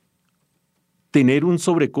 tener un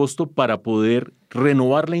sobrecosto para poder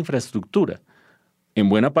renovar la infraestructura. En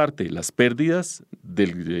buena parte, las pérdidas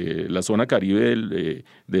de la zona caribe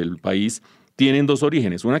del país tienen dos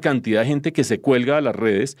orígenes. Una cantidad de gente que se cuelga a las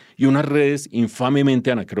redes y unas redes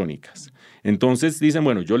infamemente anacrónicas. Entonces dicen,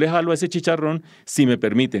 bueno, yo le jalo a ese chicharrón si me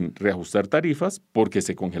permiten reajustar tarifas porque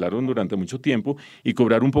se congelaron durante mucho tiempo y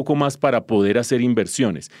cobrar un poco más para poder hacer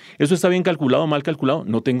inversiones. ¿Eso está bien calculado o mal calculado?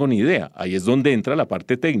 No tengo ni idea. Ahí es donde entra la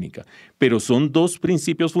parte técnica. Pero son dos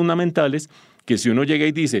principios fundamentales que si uno llega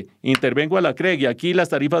y dice, intervengo a la CREG y aquí las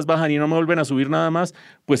tarifas bajan y no me vuelven a subir nada más,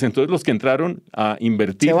 pues entonces los que entraron a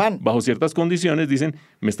invertir bajo ciertas condiciones dicen,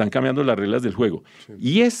 me están cambiando las reglas del juego. Sí.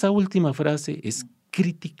 Y esa última frase es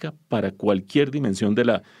crítica para cualquier dimensión de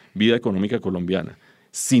la vida económica colombiana.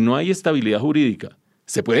 Si no hay estabilidad jurídica,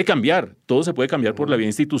 se puede cambiar, todo se puede cambiar por la vía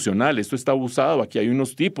institucional, esto está abusado, aquí hay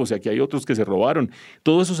unos tipos y aquí hay otros que se robaron,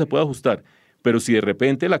 todo eso se puede ajustar, pero si de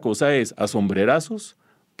repente la cosa es a sombrerazos,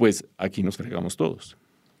 pues aquí nos fregamos todos.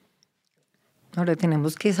 Ahora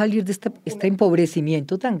tenemos que salir de este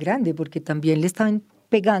empobrecimiento tan grande, porque también le están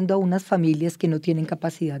pegando a unas familias que no tienen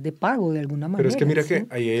capacidad de pago de alguna manera. Pero es que mira, ¿sí? Que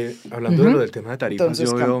ahí, hablando de lo del tema de tarifas,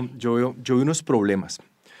 yo veo unos problemas.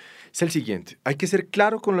 es el siguiente. Hay que ser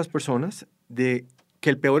claro con las personas de que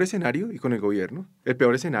el peor escenario, y con el gobierno, el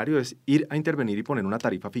peor escenario es ir a intervenir y poner una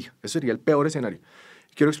tarifa fija. Eso sería el peor escenario.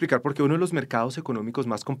 Quiero explicar por qué uno de los mercados económicos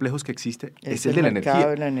más complejos que existe es el de la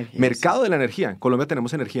energía. Mercado de la energía. En Colombia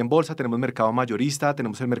tenemos energía en bolsa, tenemos mercado mayorista,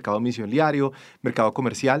 tenemos el mercado domiciliario, mercado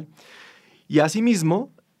comercial. Y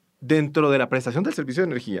asimismo, dentro de la prestación del servicio de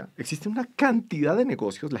energía, existe una cantidad de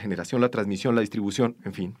negocios, la generación, la transmisión, la distribución,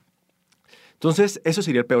 en fin. Entonces, eso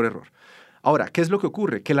sería el peor error. Ahora, ¿qué es lo que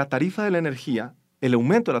ocurre? Que la tarifa de la energía, el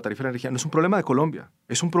aumento de la tarifa de la energía no es un problema de Colombia,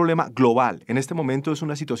 es un problema global. En este momento es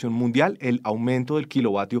una situación mundial el aumento del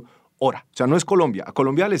kilovatio hora. O sea, no es Colombia. A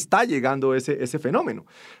Colombia le está llegando ese fenómeno,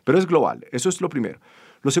 pero es global. Eso es lo primero.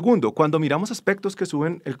 Lo segundo, cuando miramos aspectos que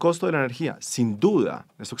suben el costo de la energía, sin duda,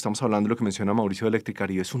 esto que estamos hablando, lo que menciona Mauricio de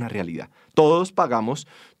Electricaribe, es una realidad. Todos pagamos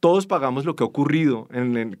lo que ha ocurrido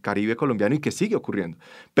en el Caribe colombiano y que sigue ocurriendo.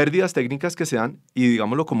 Pérdidas técnicas que se dan, y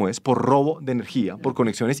digámoslo como es, por robo de energía, por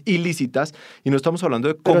conexiones ilícitas, y no estamos hablando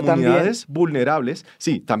de comunidades vulnerables.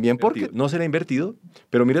 Sí, también porque no se le ha invertido,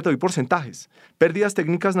 pero mira, te doy porcentajes. Pérdidas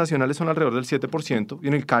técnicas nacionales son alrededor del 7%, y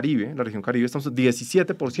en el Caribe, en la región Caribe, estamos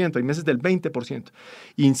 17%, hay meses del 20%.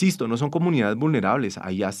 Insisto, no son comunidades vulnerables,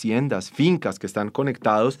 hay haciendas, fincas que están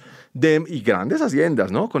conectados y grandes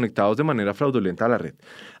haciendas, ¿no? Conectados de manera fraudulenta a la red.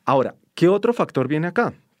 Ahora, ¿qué otro factor viene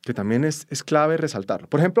acá? Que también es clave resaltarlo.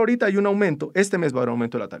 Por ejemplo, ahorita hay un aumento, este mes va a haber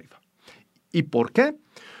aumento de la tarifa. ¿Y por qué?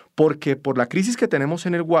 Porque por la crisis que tenemos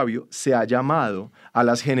en el Guavio, se ha llamado a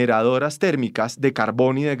las generadoras térmicas de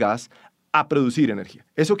carbón y de gas a producir energía.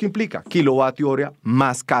 ¿Eso qué implica? Kilovatio hora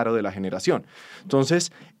más caro de la generación.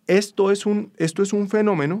 Entonces, esto es un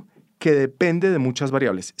fenómeno que depende de muchas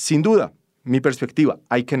variables. Sin duda, mi perspectiva,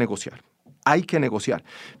 hay que negociar,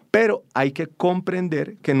 pero hay que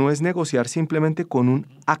comprender que no es negociar simplemente con un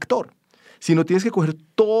actor, sino tienes que coger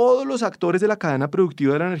todos los actores de la cadena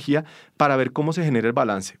productiva de la energía para ver cómo se genera el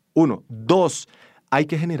balance. 1. 2. Hay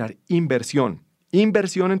que generar inversión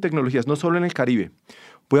en tecnologías, no solo en el Caribe.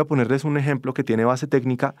 Voy a ponerles un ejemplo que tiene base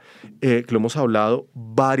técnica, que lo hemos hablado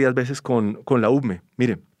varias veces con la UVME.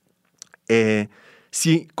 Miren,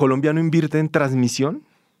 si Colombia no invierte en transmisión,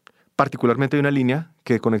 particularmente hay una línea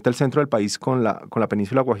que conecta el centro del país con la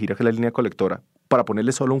península Guajira, que es la línea colectora, para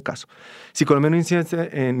ponerle solo un caso. Si Colombia no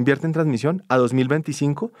invierte en transmisión, a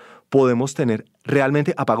 2025 podemos tener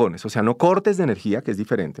realmente apagones, o sea, no cortes de energía, que es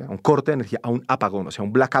diferente, a un corte de energía, a un apagón, o sea,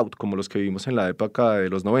 un blackout, como los que vivimos en la época de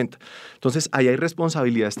los 90. Entonces, ahí hay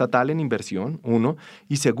responsabilidad estatal en inversión, 1,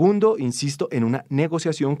 y segundo, insisto, en una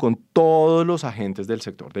negociación con todos los agentes del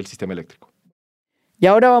sector, del sistema eléctrico. Y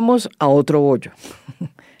ahora vamos a otro bollo.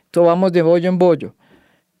 Vamos de bollo en bollo.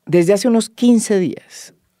 Desde hace unos 15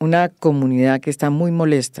 días, una comunidad que está muy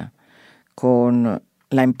molesta con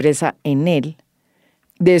la empresa Enel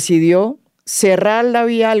decidió cerrar la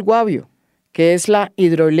vía al Guavio, que es la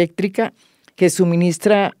hidroeléctrica que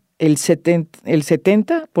suministra el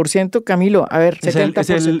 70%, Camilo, a ver,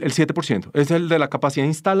 70%. Es el 7%, es el de la capacidad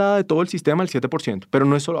instalada de todo el sistema, el 7%, pero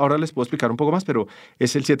no es solo, ahora les puedo explicar un poco más, pero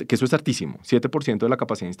es el 7%, que eso es hartísimo, 7% de la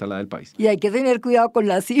capacidad instalada del país. Y hay que tener cuidado con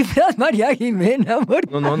las cifras, María Jimena.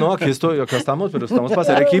 No, acá estamos, pero estamos para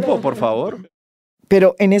hacer equipo, por favor.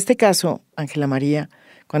 Pero en este caso, Ángela María,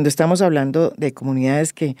 cuando estamos hablando de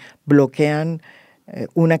comunidades que bloquean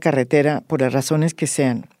una carretera por las razones que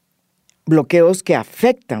sean, bloqueos que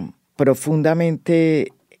afectan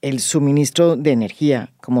profundamente el suministro de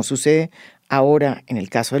energía, como sucede ahora en el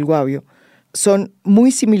caso del Guavio, son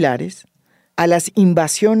muy similares a las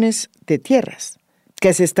invasiones de tierras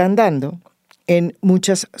que se están dando en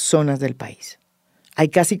muchas zonas del país. Hay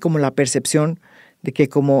casi como la percepción de que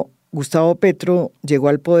como Gustavo Petro llegó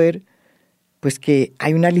al poder, pues que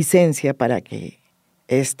hay una licencia para que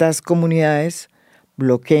estas comunidades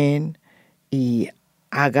bloqueen y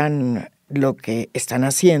hagan lo que están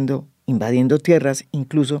haciendo, invadiendo tierras,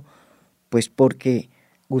 incluso pues porque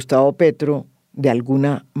Gustavo Petro de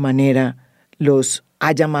alguna manera los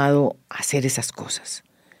ha llamado a hacer esas cosas.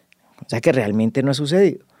 O sea que realmente no ha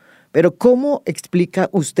sucedido. Pero ¿cómo explica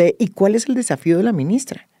usted y cuál es el desafío de la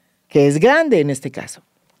ministra? Que es grande en este caso.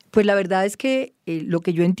 Pues la verdad es que lo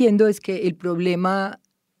que yo entiendo es que el problema,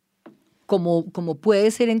 como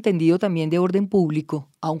puede ser entendido también de orden público,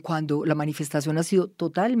 aun cuando la manifestación ha sido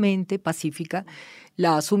totalmente pacífica,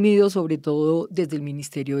 la ha asumido sobre todo desde el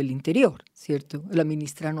Ministerio del Interior, ¿cierto? La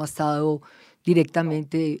ministra no ha estado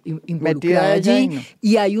directamente involucrada allí. No.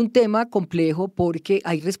 Y hay un tema complejo porque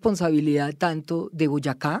hay responsabilidad tanto de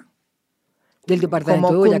Boyacá, del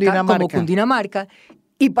departamento de Boyacá, como Cundinamarca,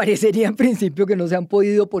 y parecería en principio que no se han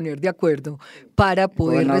podido poner de acuerdo para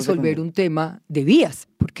poder resolver un tema de vías,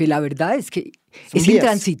 porque la verdad es que es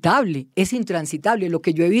intransitable. Lo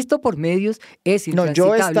que yo he visto por medios es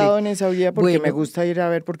intransitable. No, yo he estado en esa vía porque me gusta ir a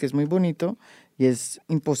ver porque es muy bonito y es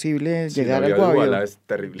imposible llegar al Guavio. Es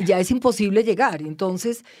terrible. Ya es imposible llegar.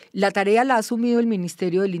 Entonces, la tarea la ha asumido el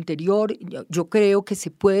Ministerio del Interior. Yo creo que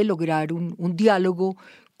se puede lograr un diálogo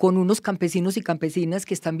con unos campesinos y campesinas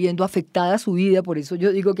que están viendo afectada su vida. Por eso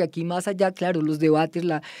yo digo que aquí más allá, claro, los debates,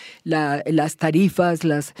 las tarifas,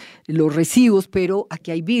 los recibos, pero aquí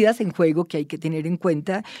hay vidas en juego que hay que tener en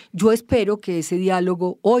cuenta. Yo espero que ese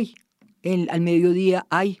diálogo hoy, al mediodía,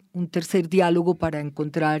 hay un tercer diálogo para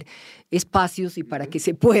encontrar espacios y para que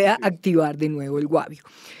se pueda activar de nuevo el Guavio.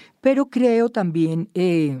 Pero creo también,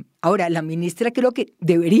 ahora la ministra creo que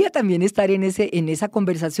debería también estar en esa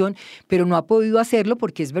conversación, pero no ha podido hacerlo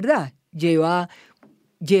porque es verdad, lleva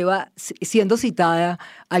siendo citada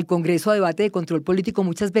al Congreso a debate de control político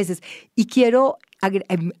muchas veces. Y quiero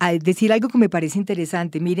decir algo que me parece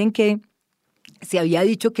interesante. Miren que se había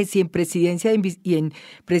dicho que si en presidencia y en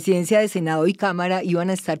presidencia de Senado y Cámara iban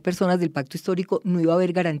a estar personas del pacto histórico, no iba a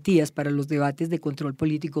haber garantías para los debates de control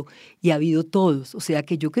político, y ha habido todos. O sea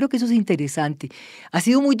que yo creo que eso es interesante. Ha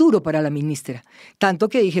sido muy duro para la ministra, tanto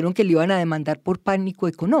que dijeron que le iban a demandar por pánico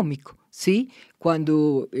económico, ¿sí?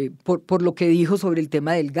 Cuando, por lo que dijo sobre el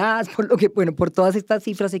tema del gas, por todas estas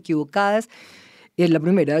cifras equivocadas. Es la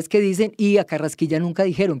primera vez que dicen, y a Carrasquilla nunca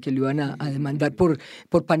dijeron que lo iban a demandar por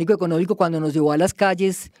pánico económico cuando nos llevó a las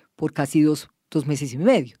calles por casi dos meses y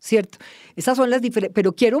medio, ¿cierto? Esas son las diferencias,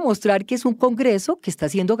 pero quiero mostrar que es un Congreso que está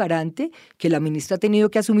siendo garante, que la ministra ha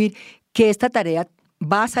tenido que asumir que esta tarea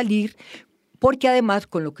va a salir, porque además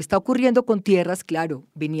con lo que está ocurriendo con tierras, claro,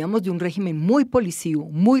 veníamos de un régimen muy policivo,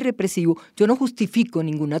 muy represivo. Yo no justifico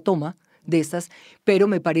ninguna toma de estas, pero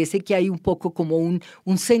me parece que hay un poco como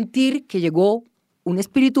un sentir que llegó un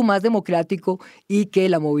espíritu más democrático y que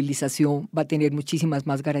la movilización va a tener muchísimas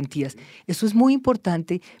más garantías. Eso es muy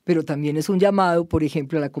importante, pero también es un llamado, por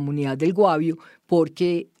ejemplo, a la comunidad del Guavio,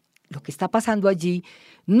 porque lo que está pasando allí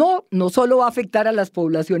no solo va a afectar a las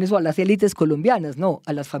poblaciones o a las élites colombianas, no,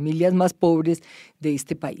 a las familias más pobres de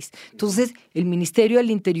este país. Entonces, el Ministerio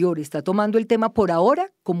del Interior está tomando el tema por ahora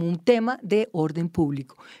como un tema de orden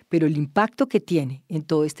público, pero el impacto que tiene en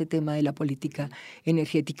todo este tema de la política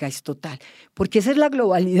energética es total, porque esa es la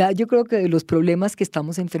globalidad, yo creo que de los problemas que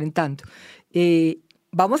estamos enfrentando.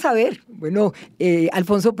 Vamos a ver, bueno,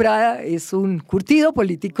 Alfonso Prada es un curtido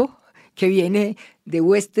político que viene de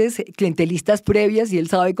huestes clientelistas previas y él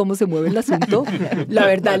sabe cómo se mueve el asunto. La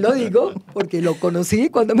verdad lo digo porque lo conocí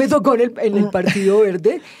cuando me tocó en el Partido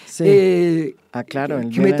Verde. Sí. Claro.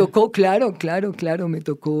 Que me tocó, claro, me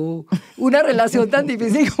tocó una relación tan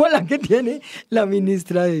difícil como la que tiene la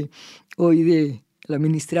ministra la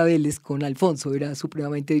ministra Vélez con Alfonso, era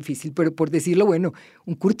supremamente difícil, pero por decirlo, bueno,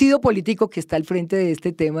 un curtido político que está al frente de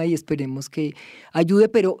este tema y esperemos que ayude,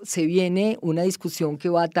 pero se viene una discusión que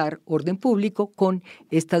va a atar orden público con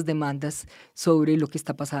estas demandas sobre lo que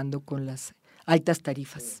está pasando con las altas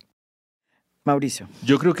tarifas. Mauricio.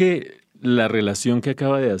 Yo creo que la relación que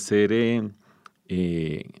acaba de hacer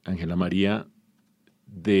Ángela María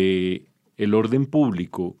de el orden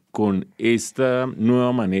público con esta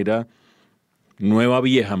nueva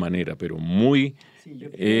vieja manera, pero muy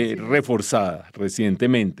reforzada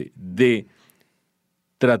recientemente, de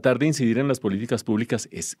tratar de incidir en las políticas públicas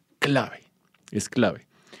es clave.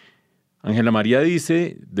 Ángela María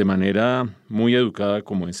dice, de manera muy educada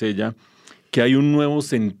como es ella, que hay un nuevo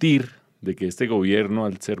sentir de que este gobierno,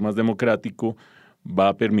 al ser más democrático, va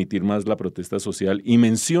a permitir más la protesta social, y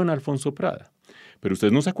menciona a Alfonso Prada. Pero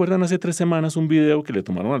ustedes no se acuerdan hace 3 semanas un video que le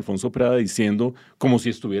tomaron a Alfonso Prada diciendo, como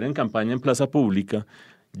si estuviera en campaña en plaza pública,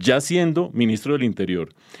 ya siendo ministro del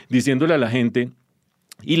Interior, diciéndole a la gente,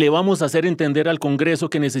 y le vamos a hacer entender al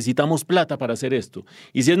Congreso que necesitamos plata para hacer esto.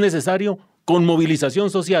 Y si es necesario, con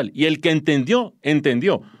movilización social. Y el que entendió,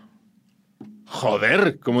 entendió.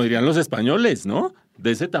 Joder, como dirían los españoles, ¿no?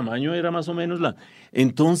 De ese tamaño era más o menos la...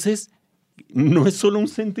 Entonces, no es solo un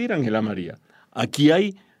sentir, Ángela María. Aquí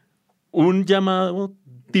hay un llamado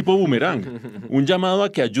tipo boomerang, un llamado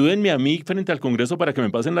a que ayúdenme a mí frente al Congreso para que me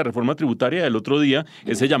pasen la reforma tributaria. El otro día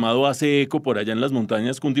ese llamado hace eco por allá en las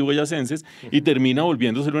montañas cundiboyacenses y termina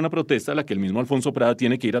volviéndose una protesta a la que el mismo Alfonso Prada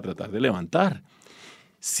tiene que ir a tratar de levantar.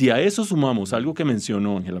 Si a eso sumamos algo que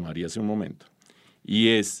mencionó Ángela María hace un momento, y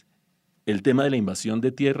es el tema de la invasión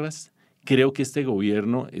de tierras, creo que este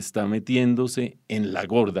gobierno está metiéndose en la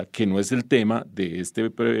gorda, que no es el tema de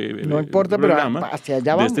este no importa, programa, pero hacia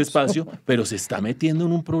allá vamos. De este espacio, pero se está metiendo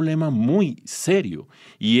en un problema muy serio,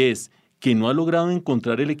 y es que no ha logrado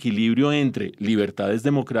encontrar el equilibrio entre libertades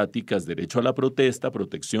democráticas, derecho a la protesta,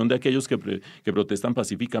 protección de aquellos que protestan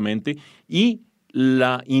pacíficamente y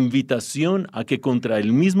la invitación a que contra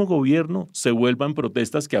el mismo gobierno se vuelvan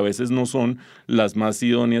protestas que a veces no son las más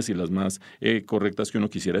idóneas y las más correctas que uno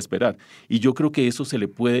quisiera esperar. Y yo creo que eso se le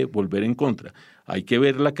puede volver en contra. Hay que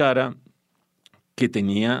ver la cara que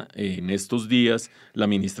tenía en estos días la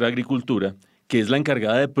ministra de Agricultura, que es la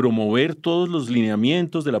encargada de promover todos los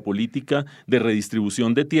lineamientos de la política de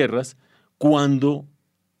redistribución de tierras, cuando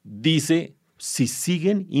dice: si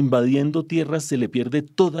siguen invadiendo tierras, se le pierde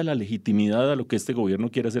toda la legitimidad a lo que este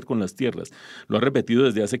gobierno quiere hacer con las tierras. Lo ha repetido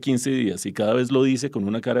desde hace 15 días y cada vez lo dice con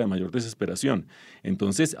una cara de mayor desesperación.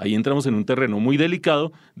 Entonces, ahí entramos en un terreno muy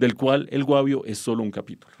delicado, del cual el Guavio es solo un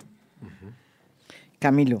capítulo.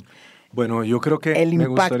 Camilo, Bueno, yo creo que el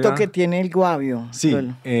impacto que tiene el Guavio. Sí,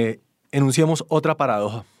 enunciamos otra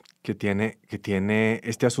paradoja que tiene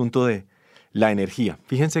este asunto de la energía.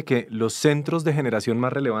 Fíjense que los centros de generación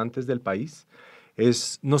más relevantes del país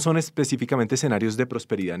no son específicamente escenarios de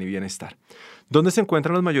prosperidad ni bienestar. ¿Dónde se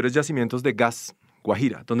encuentran los mayores yacimientos de gas?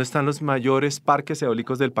 Guajira. ¿Dónde están los mayores parques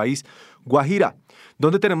eólicos del país? Guajira.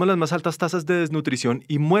 ¿Dónde tenemos las más altas tasas de desnutrición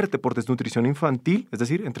y muerte por desnutrición infantil? Es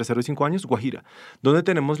decir, entre 0 y 5 años, Guajira. ¿Dónde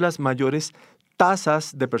tenemos las mayores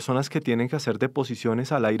tasas de personas que tienen que hacer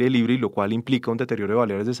deposiciones al aire libre, y lo cual implica un deterioro de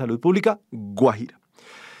valores de salud pública? Guajira.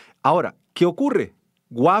 Ahora, ¿qué ocurre?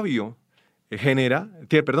 Guavio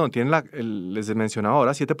les mencionaba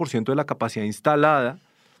ahora, 7% de la capacidad instalada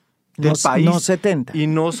del país. No 70. Y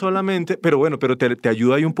no solamente, pero te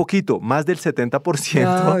ayuda ahí un poquito, más del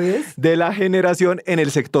 70% de la generación en el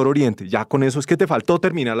sector oriente. Ya con eso es que te faltó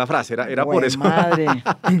terminar la frase, era por eso. Madre.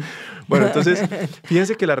 Bueno, entonces,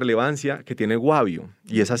 fíjense que la relevancia que tiene Guavio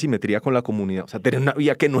y esa simetría con la comunidad, o sea, tener una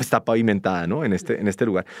vía que no está pavimentada, ¿no? en este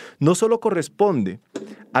lugar, no solo corresponde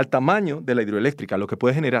al tamaño de la hidroeléctrica, lo que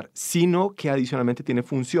puede generar, sino que adicionalmente tiene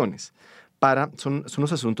funciones. Son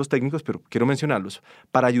unos asuntos técnicos, pero quiero mencionarlos,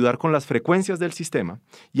 para ayudar con las frecuencias del sistema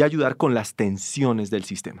y ayudar con las tensiones del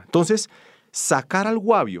sistema. Entonces, sacar al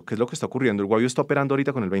Guavio, que es lo que está ocurriendo, el Guavio está operando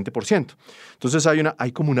ahorita con el 20%. Entonces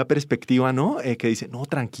hay como una perspectiva, ¿no? Que dice, no,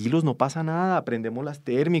 tranquilos, no pasa nada, aprendemos las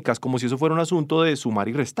térmicas, como si eso fuera un asunto de sumar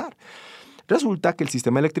y restar. Resulta que el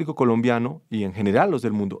sistema eléctrico colombiano y en general los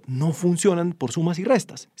del mundo no funcionan por sumas y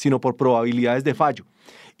restas, sino por probabilidades de fallo.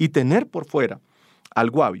 Y tener por fuera al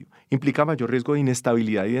Guavio implica mayor riesgo de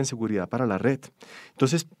inestabilidad y de inseguridad para la red.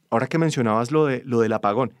 Entonces, ahora que mencionabas lo del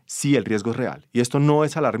apagón, sí, el riesgo es real. Y esto no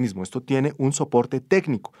es alarmismo, esto tiene un soporte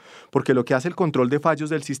técnico, porque lo que hace el control de fallos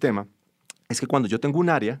del sistema es que cuando yo tengo un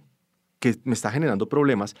área que me está generando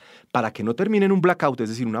problemas, para que no termine en un blackout, es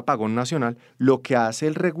decir, un apagón nacional, lo que hace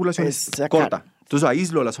el regulación es corta. Entonces,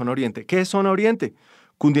 aíslo la zona oriente. ¿Qué es zona oriente?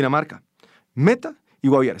 Cundinamarca, Meta y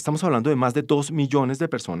Guaviare. Estamos hablando de más de 2 millones de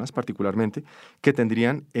personas, particularmente, que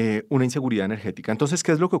tendrían una inseguridad energética. Entonces,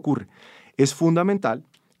 ¿qué es lo que ocurre? Es fundamental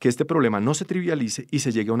que este problema no se trivialice y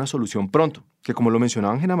se llegue a una solución pronto, que como lo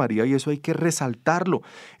mencionaba Ángela María, y eso hay que resaltarlo,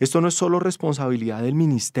 esto no es solo responsabilidad del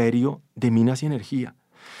Ministerio de Minas y Energía.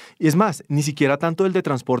 Y es más, ni siquiera tanto el de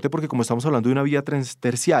transporte, porque como estamos hablando de una vía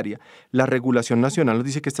terciaria, la regulación nacional nos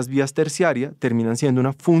dice que estas vías terciarias terminan siendo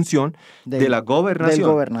una función de la gobernación.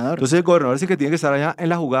 Del gobernador. Entonces el gobernador es el que tiene que estar allá en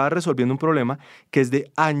la jugada resolviendo un problema que es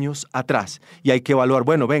de años atrás. Y hay que evaluar,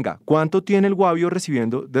 bueno, venga, ¿cuánto tiene el Guavio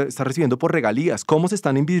está recibiendo por regalías? ¿Cómo se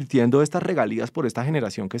están invirtiendo estas regalías por esta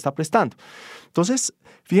generación que está prestando? Entonces,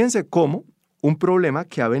 fíjense cómo un problema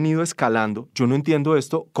que ha venido escalando, yo no entiendo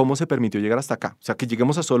esto, cómo se permitió llegar hasta acá. O sea, que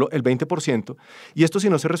lleguemos a solo el 20%. Y esto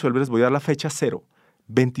si no se resuelve, les voy a dar la fecha 0.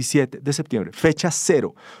 27 de septiembre, fecha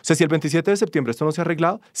 0. O sea, si el 27 de septiembre esto no se ha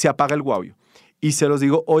arreglado, se apaga el Guavio. Y se los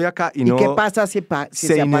digo hoy acá y no... ¿Y qué pasa si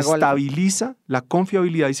se inestabiliza la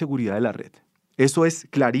confiabilidad y seguridad de la red? Eso es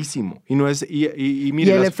clarísimo. Y no es... mire, ¿y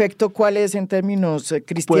el efecto cuál es en términos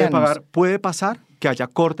cristianos? Puede pasar que haya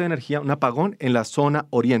corte de energía, un apagón en la zona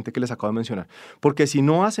oriente que les acabo de mencionar. Porque si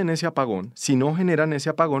no hacen ese apagón, si no generan ese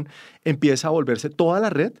apagón, empieza a volverse toda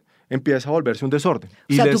la red, empieza a volverse un desorden.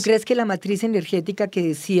 O sea, ¿tú crees que la matriz energética que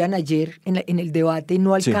decían ayer en el debate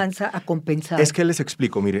no alcanza a compensar? Es que les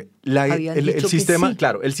explico, mire, el sistema, sí.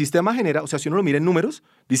 Claro, el sistema genera, o sea, si uno lo mira en números,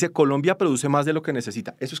 dice Colombia produce más de lo que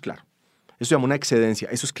necesita. Eso es claro. Eso se llama una excedencia,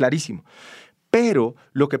 eso es clarísimo. Pero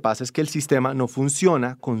lo que pasa es que el sistema no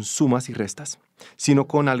funciona con sumas y restas, sino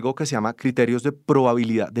con algo que se llama criterios de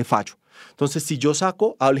probabilidad de fallo. Entonces, si yo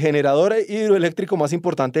saco al generador hidroeléctrico más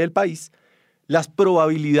importante del país, las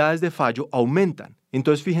probabilidades de fallo aumentan.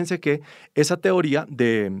 Entonces, fíjense que esa teoría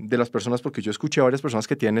de las personas, porque yo escuché a varias personas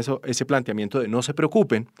que tienen ese planteamiento de no se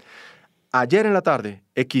preocupen, Ayer en la tarde,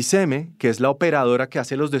 XM, que es la operadora que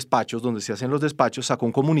hace los despachos, donde se hacen los despachos, sacó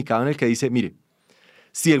un comunicado en el que dice, mire,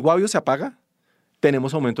 si el guavio se apaga,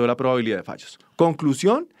 tenemos aumento de la probabilidad de fallos.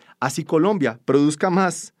 Conclusión, así Colombia produzca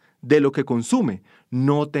más de lo que consume,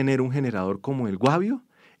 no tener un generador como el guavio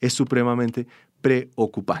es supremamente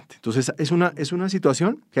preocupante. Entonces, es una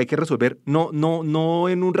situación que hay que resolver no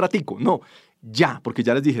en un ratico, no, ya, porque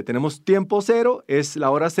ya les dije, tenemos tiempo cero, es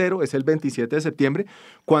la hora cero, es el 27 de septiembre,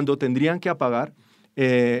 cuando tendrían que apagar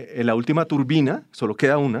la última turbina, solo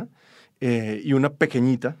queda una, y una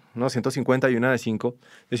pequeñita, una 150 y una de 5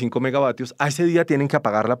 megavatios, a ese día tienen que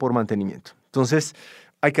apagarla por mantenimiento. Entonces,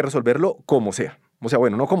 hay que resolverlo como sea. O sea,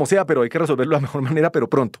 bueno, no como sea, pero hay que resolverlo de la mejor manera, pero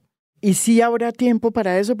pronto. Y sí habrá tiempo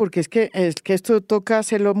para eso, porque es que esto toca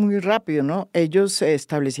hacerlo muy rápido, ¿no? Ellos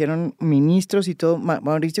establecieron ministros y todo.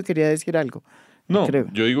 Mauricio quería decir algo. No, creo.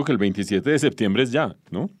 Yo digo que el 27 de septiembre es ya,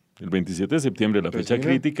 ¿no? El 27 de septiembre, la fecha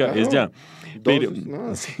crítica, claro, es ya. Pero,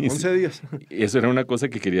 11 días. Eso era una cosa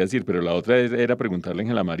que quería decir, pero la otra era preguntarle a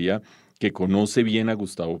Ángela María, que conoce bien a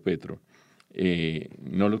Gustavo Petro.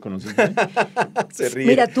 ¿No lo conoces bien? Se ríe.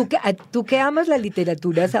 Mira, tú que amas la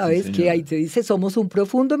literatura, sabes que ahí se dice, somos un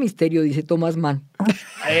profundo misterio, dice Thomas Mann.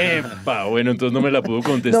 ¡Epa! Bueno, entonces no me la pudo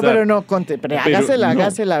contestar. No, pero no, pero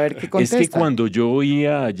hágasela, a ver qué contesta. Es que cuando yo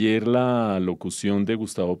oía ayer la locución de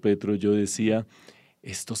Gustavo Petro, yo decía,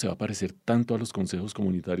 esto se va a parecer tanto a los consejos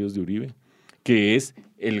comunitarios de Uribe, que es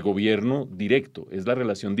el gobierno directo, es la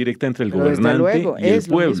relación directa entre el gobernante y el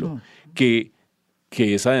pueblo, que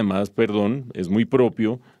es además, es muy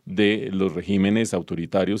propio de los regímenes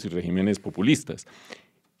autoritarios y regímenes populistas.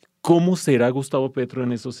 ¿Cómo será Gustavo Petro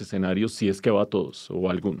en esos escenarios si es que va a todos o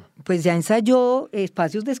a alguno? Pues ya ensayó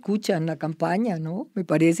espacios de escucha en la campaña, ¿no? Me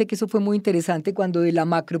parece que eso fue muy interesante cuando de la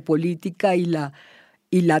macropolítica y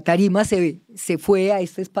la tarima se fue a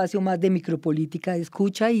este espacio más de micropolítica de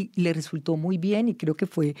escucha y le resultó muy bien y creo que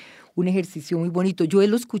fue un ejercicio muy bonito. Yo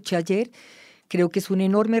lo escuché ayer. Creo que es un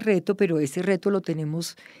enorme reto, pero ese reto lo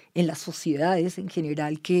tenemos en las sociedades en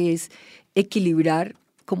general, que es equilibrar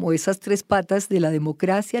como esas tres patas de la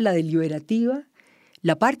democracia, la deliberativa,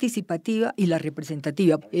 la participativa y la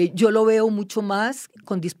representativa. Yo lo veo mucho más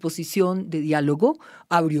con disposición de diálogo,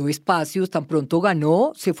 abrió espacios, tan pronto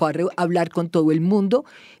ganó, se fue a hablar con todo el mundo,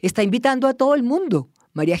 está invitando a todo el mundo.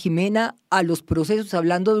 María Jimena, a los procesos,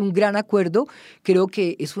 hablando de un gran acuerdo, creo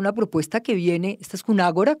que es una propuesta que viene, esta es un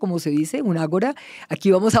ágora, como se dice, un ágora,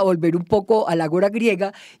 aquí vamos a volver un poco a la ágora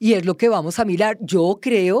griega y es lo que vamos a mirar. Yo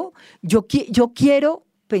quiero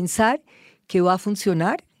pensar que va a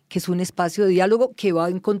funcionar, que es un espacio de diálogo, que va a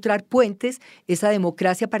encontrar puentes, esa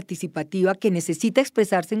democracia participativa que necesita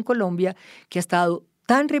expresarse en Colombia, que ha estado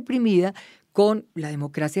tan reprimida con la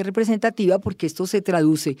democracia representativa, porque esto se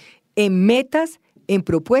traduce en metas, en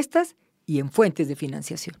propuestas y en fuentes de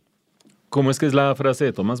financiación. ¿Cómo es que es la frase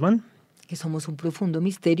de Thomas Mann? Que somos un profundo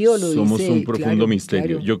misterio, lo somos dice. Somos un profundo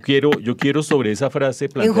misterio. Claro. Yo quiero sobre esa frase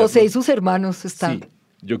plantear... En José y sus hermanos está. Sí,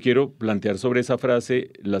 yo quiero plantear sobre esa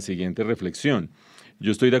frase la siguiente reflexión.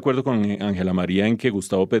 Yo estoy de acuerdo con Ángela María en que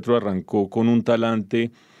Gustavo Petro arrancó con un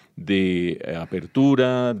talante de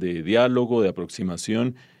apertura, de diálogo, de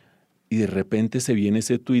aproximación, y de repente se viene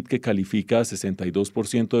ese tuit que califica a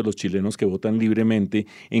 62% de los chilenos que votan libremente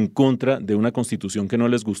en contra de una constitución que no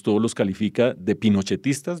les gustó, los califica de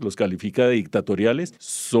pinochetistas, los califica de dictatoriales.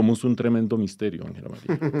 Somos un tremendo misterio, Ángela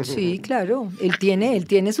María. Sí, claro, él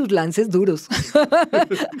tiene sus lances duros,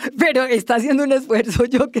 pero está haciendo un esfuerzo,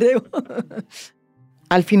 yo creo.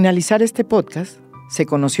 Al finalizar este podcast, se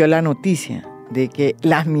conoció la noticia de que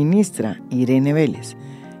la ministra Irene Vélez,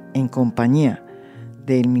 en compañía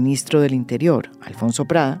del ministro del Interior, Alfonso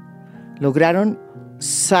Prada, lograron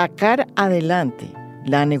sacar adelante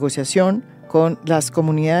la negociación con las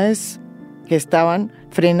comunidades que estaban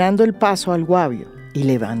frenando el paso al Guavio y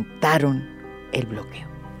levantaron el bloqueo.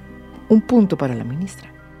 Un punto para la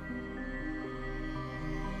ministra.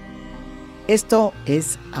 Esto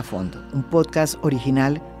es A Fondo, un podcast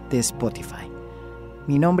original de Spotify.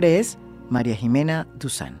 Mi nombre es María Jimena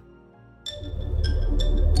Duzán.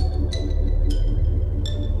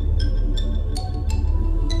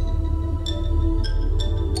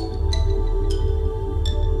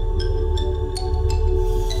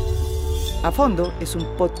 A Fondo es un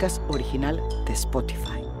podcast original de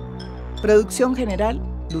Spotify. Producción general,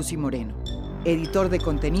 Lucy Moreno. Editor de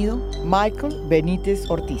contenido, Michael Benítez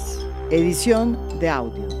Ortiz. Edición de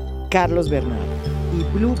audio, Carlos Bernal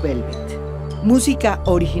y Blue Velvet. Música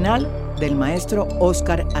original del maestro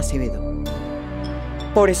Oscar Acevedo.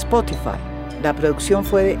 Por Spotify, la producción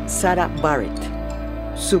fue de Sara Barrett.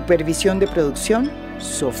 Supervisión de producción,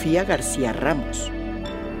 Sofía García Ramos.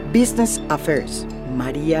 Business Affairs,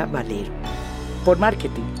 María Valero. Por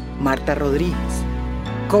marketing, Marta Rodríguez.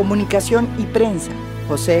 Comunicación y prensa,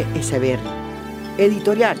 José Echeverri.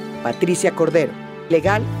 Editorial, Patricia Cordero.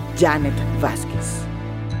 Legal, Janet Vázquez.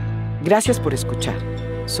 Gracias por escuchar.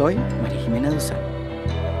 Soy María Jimena Duzán.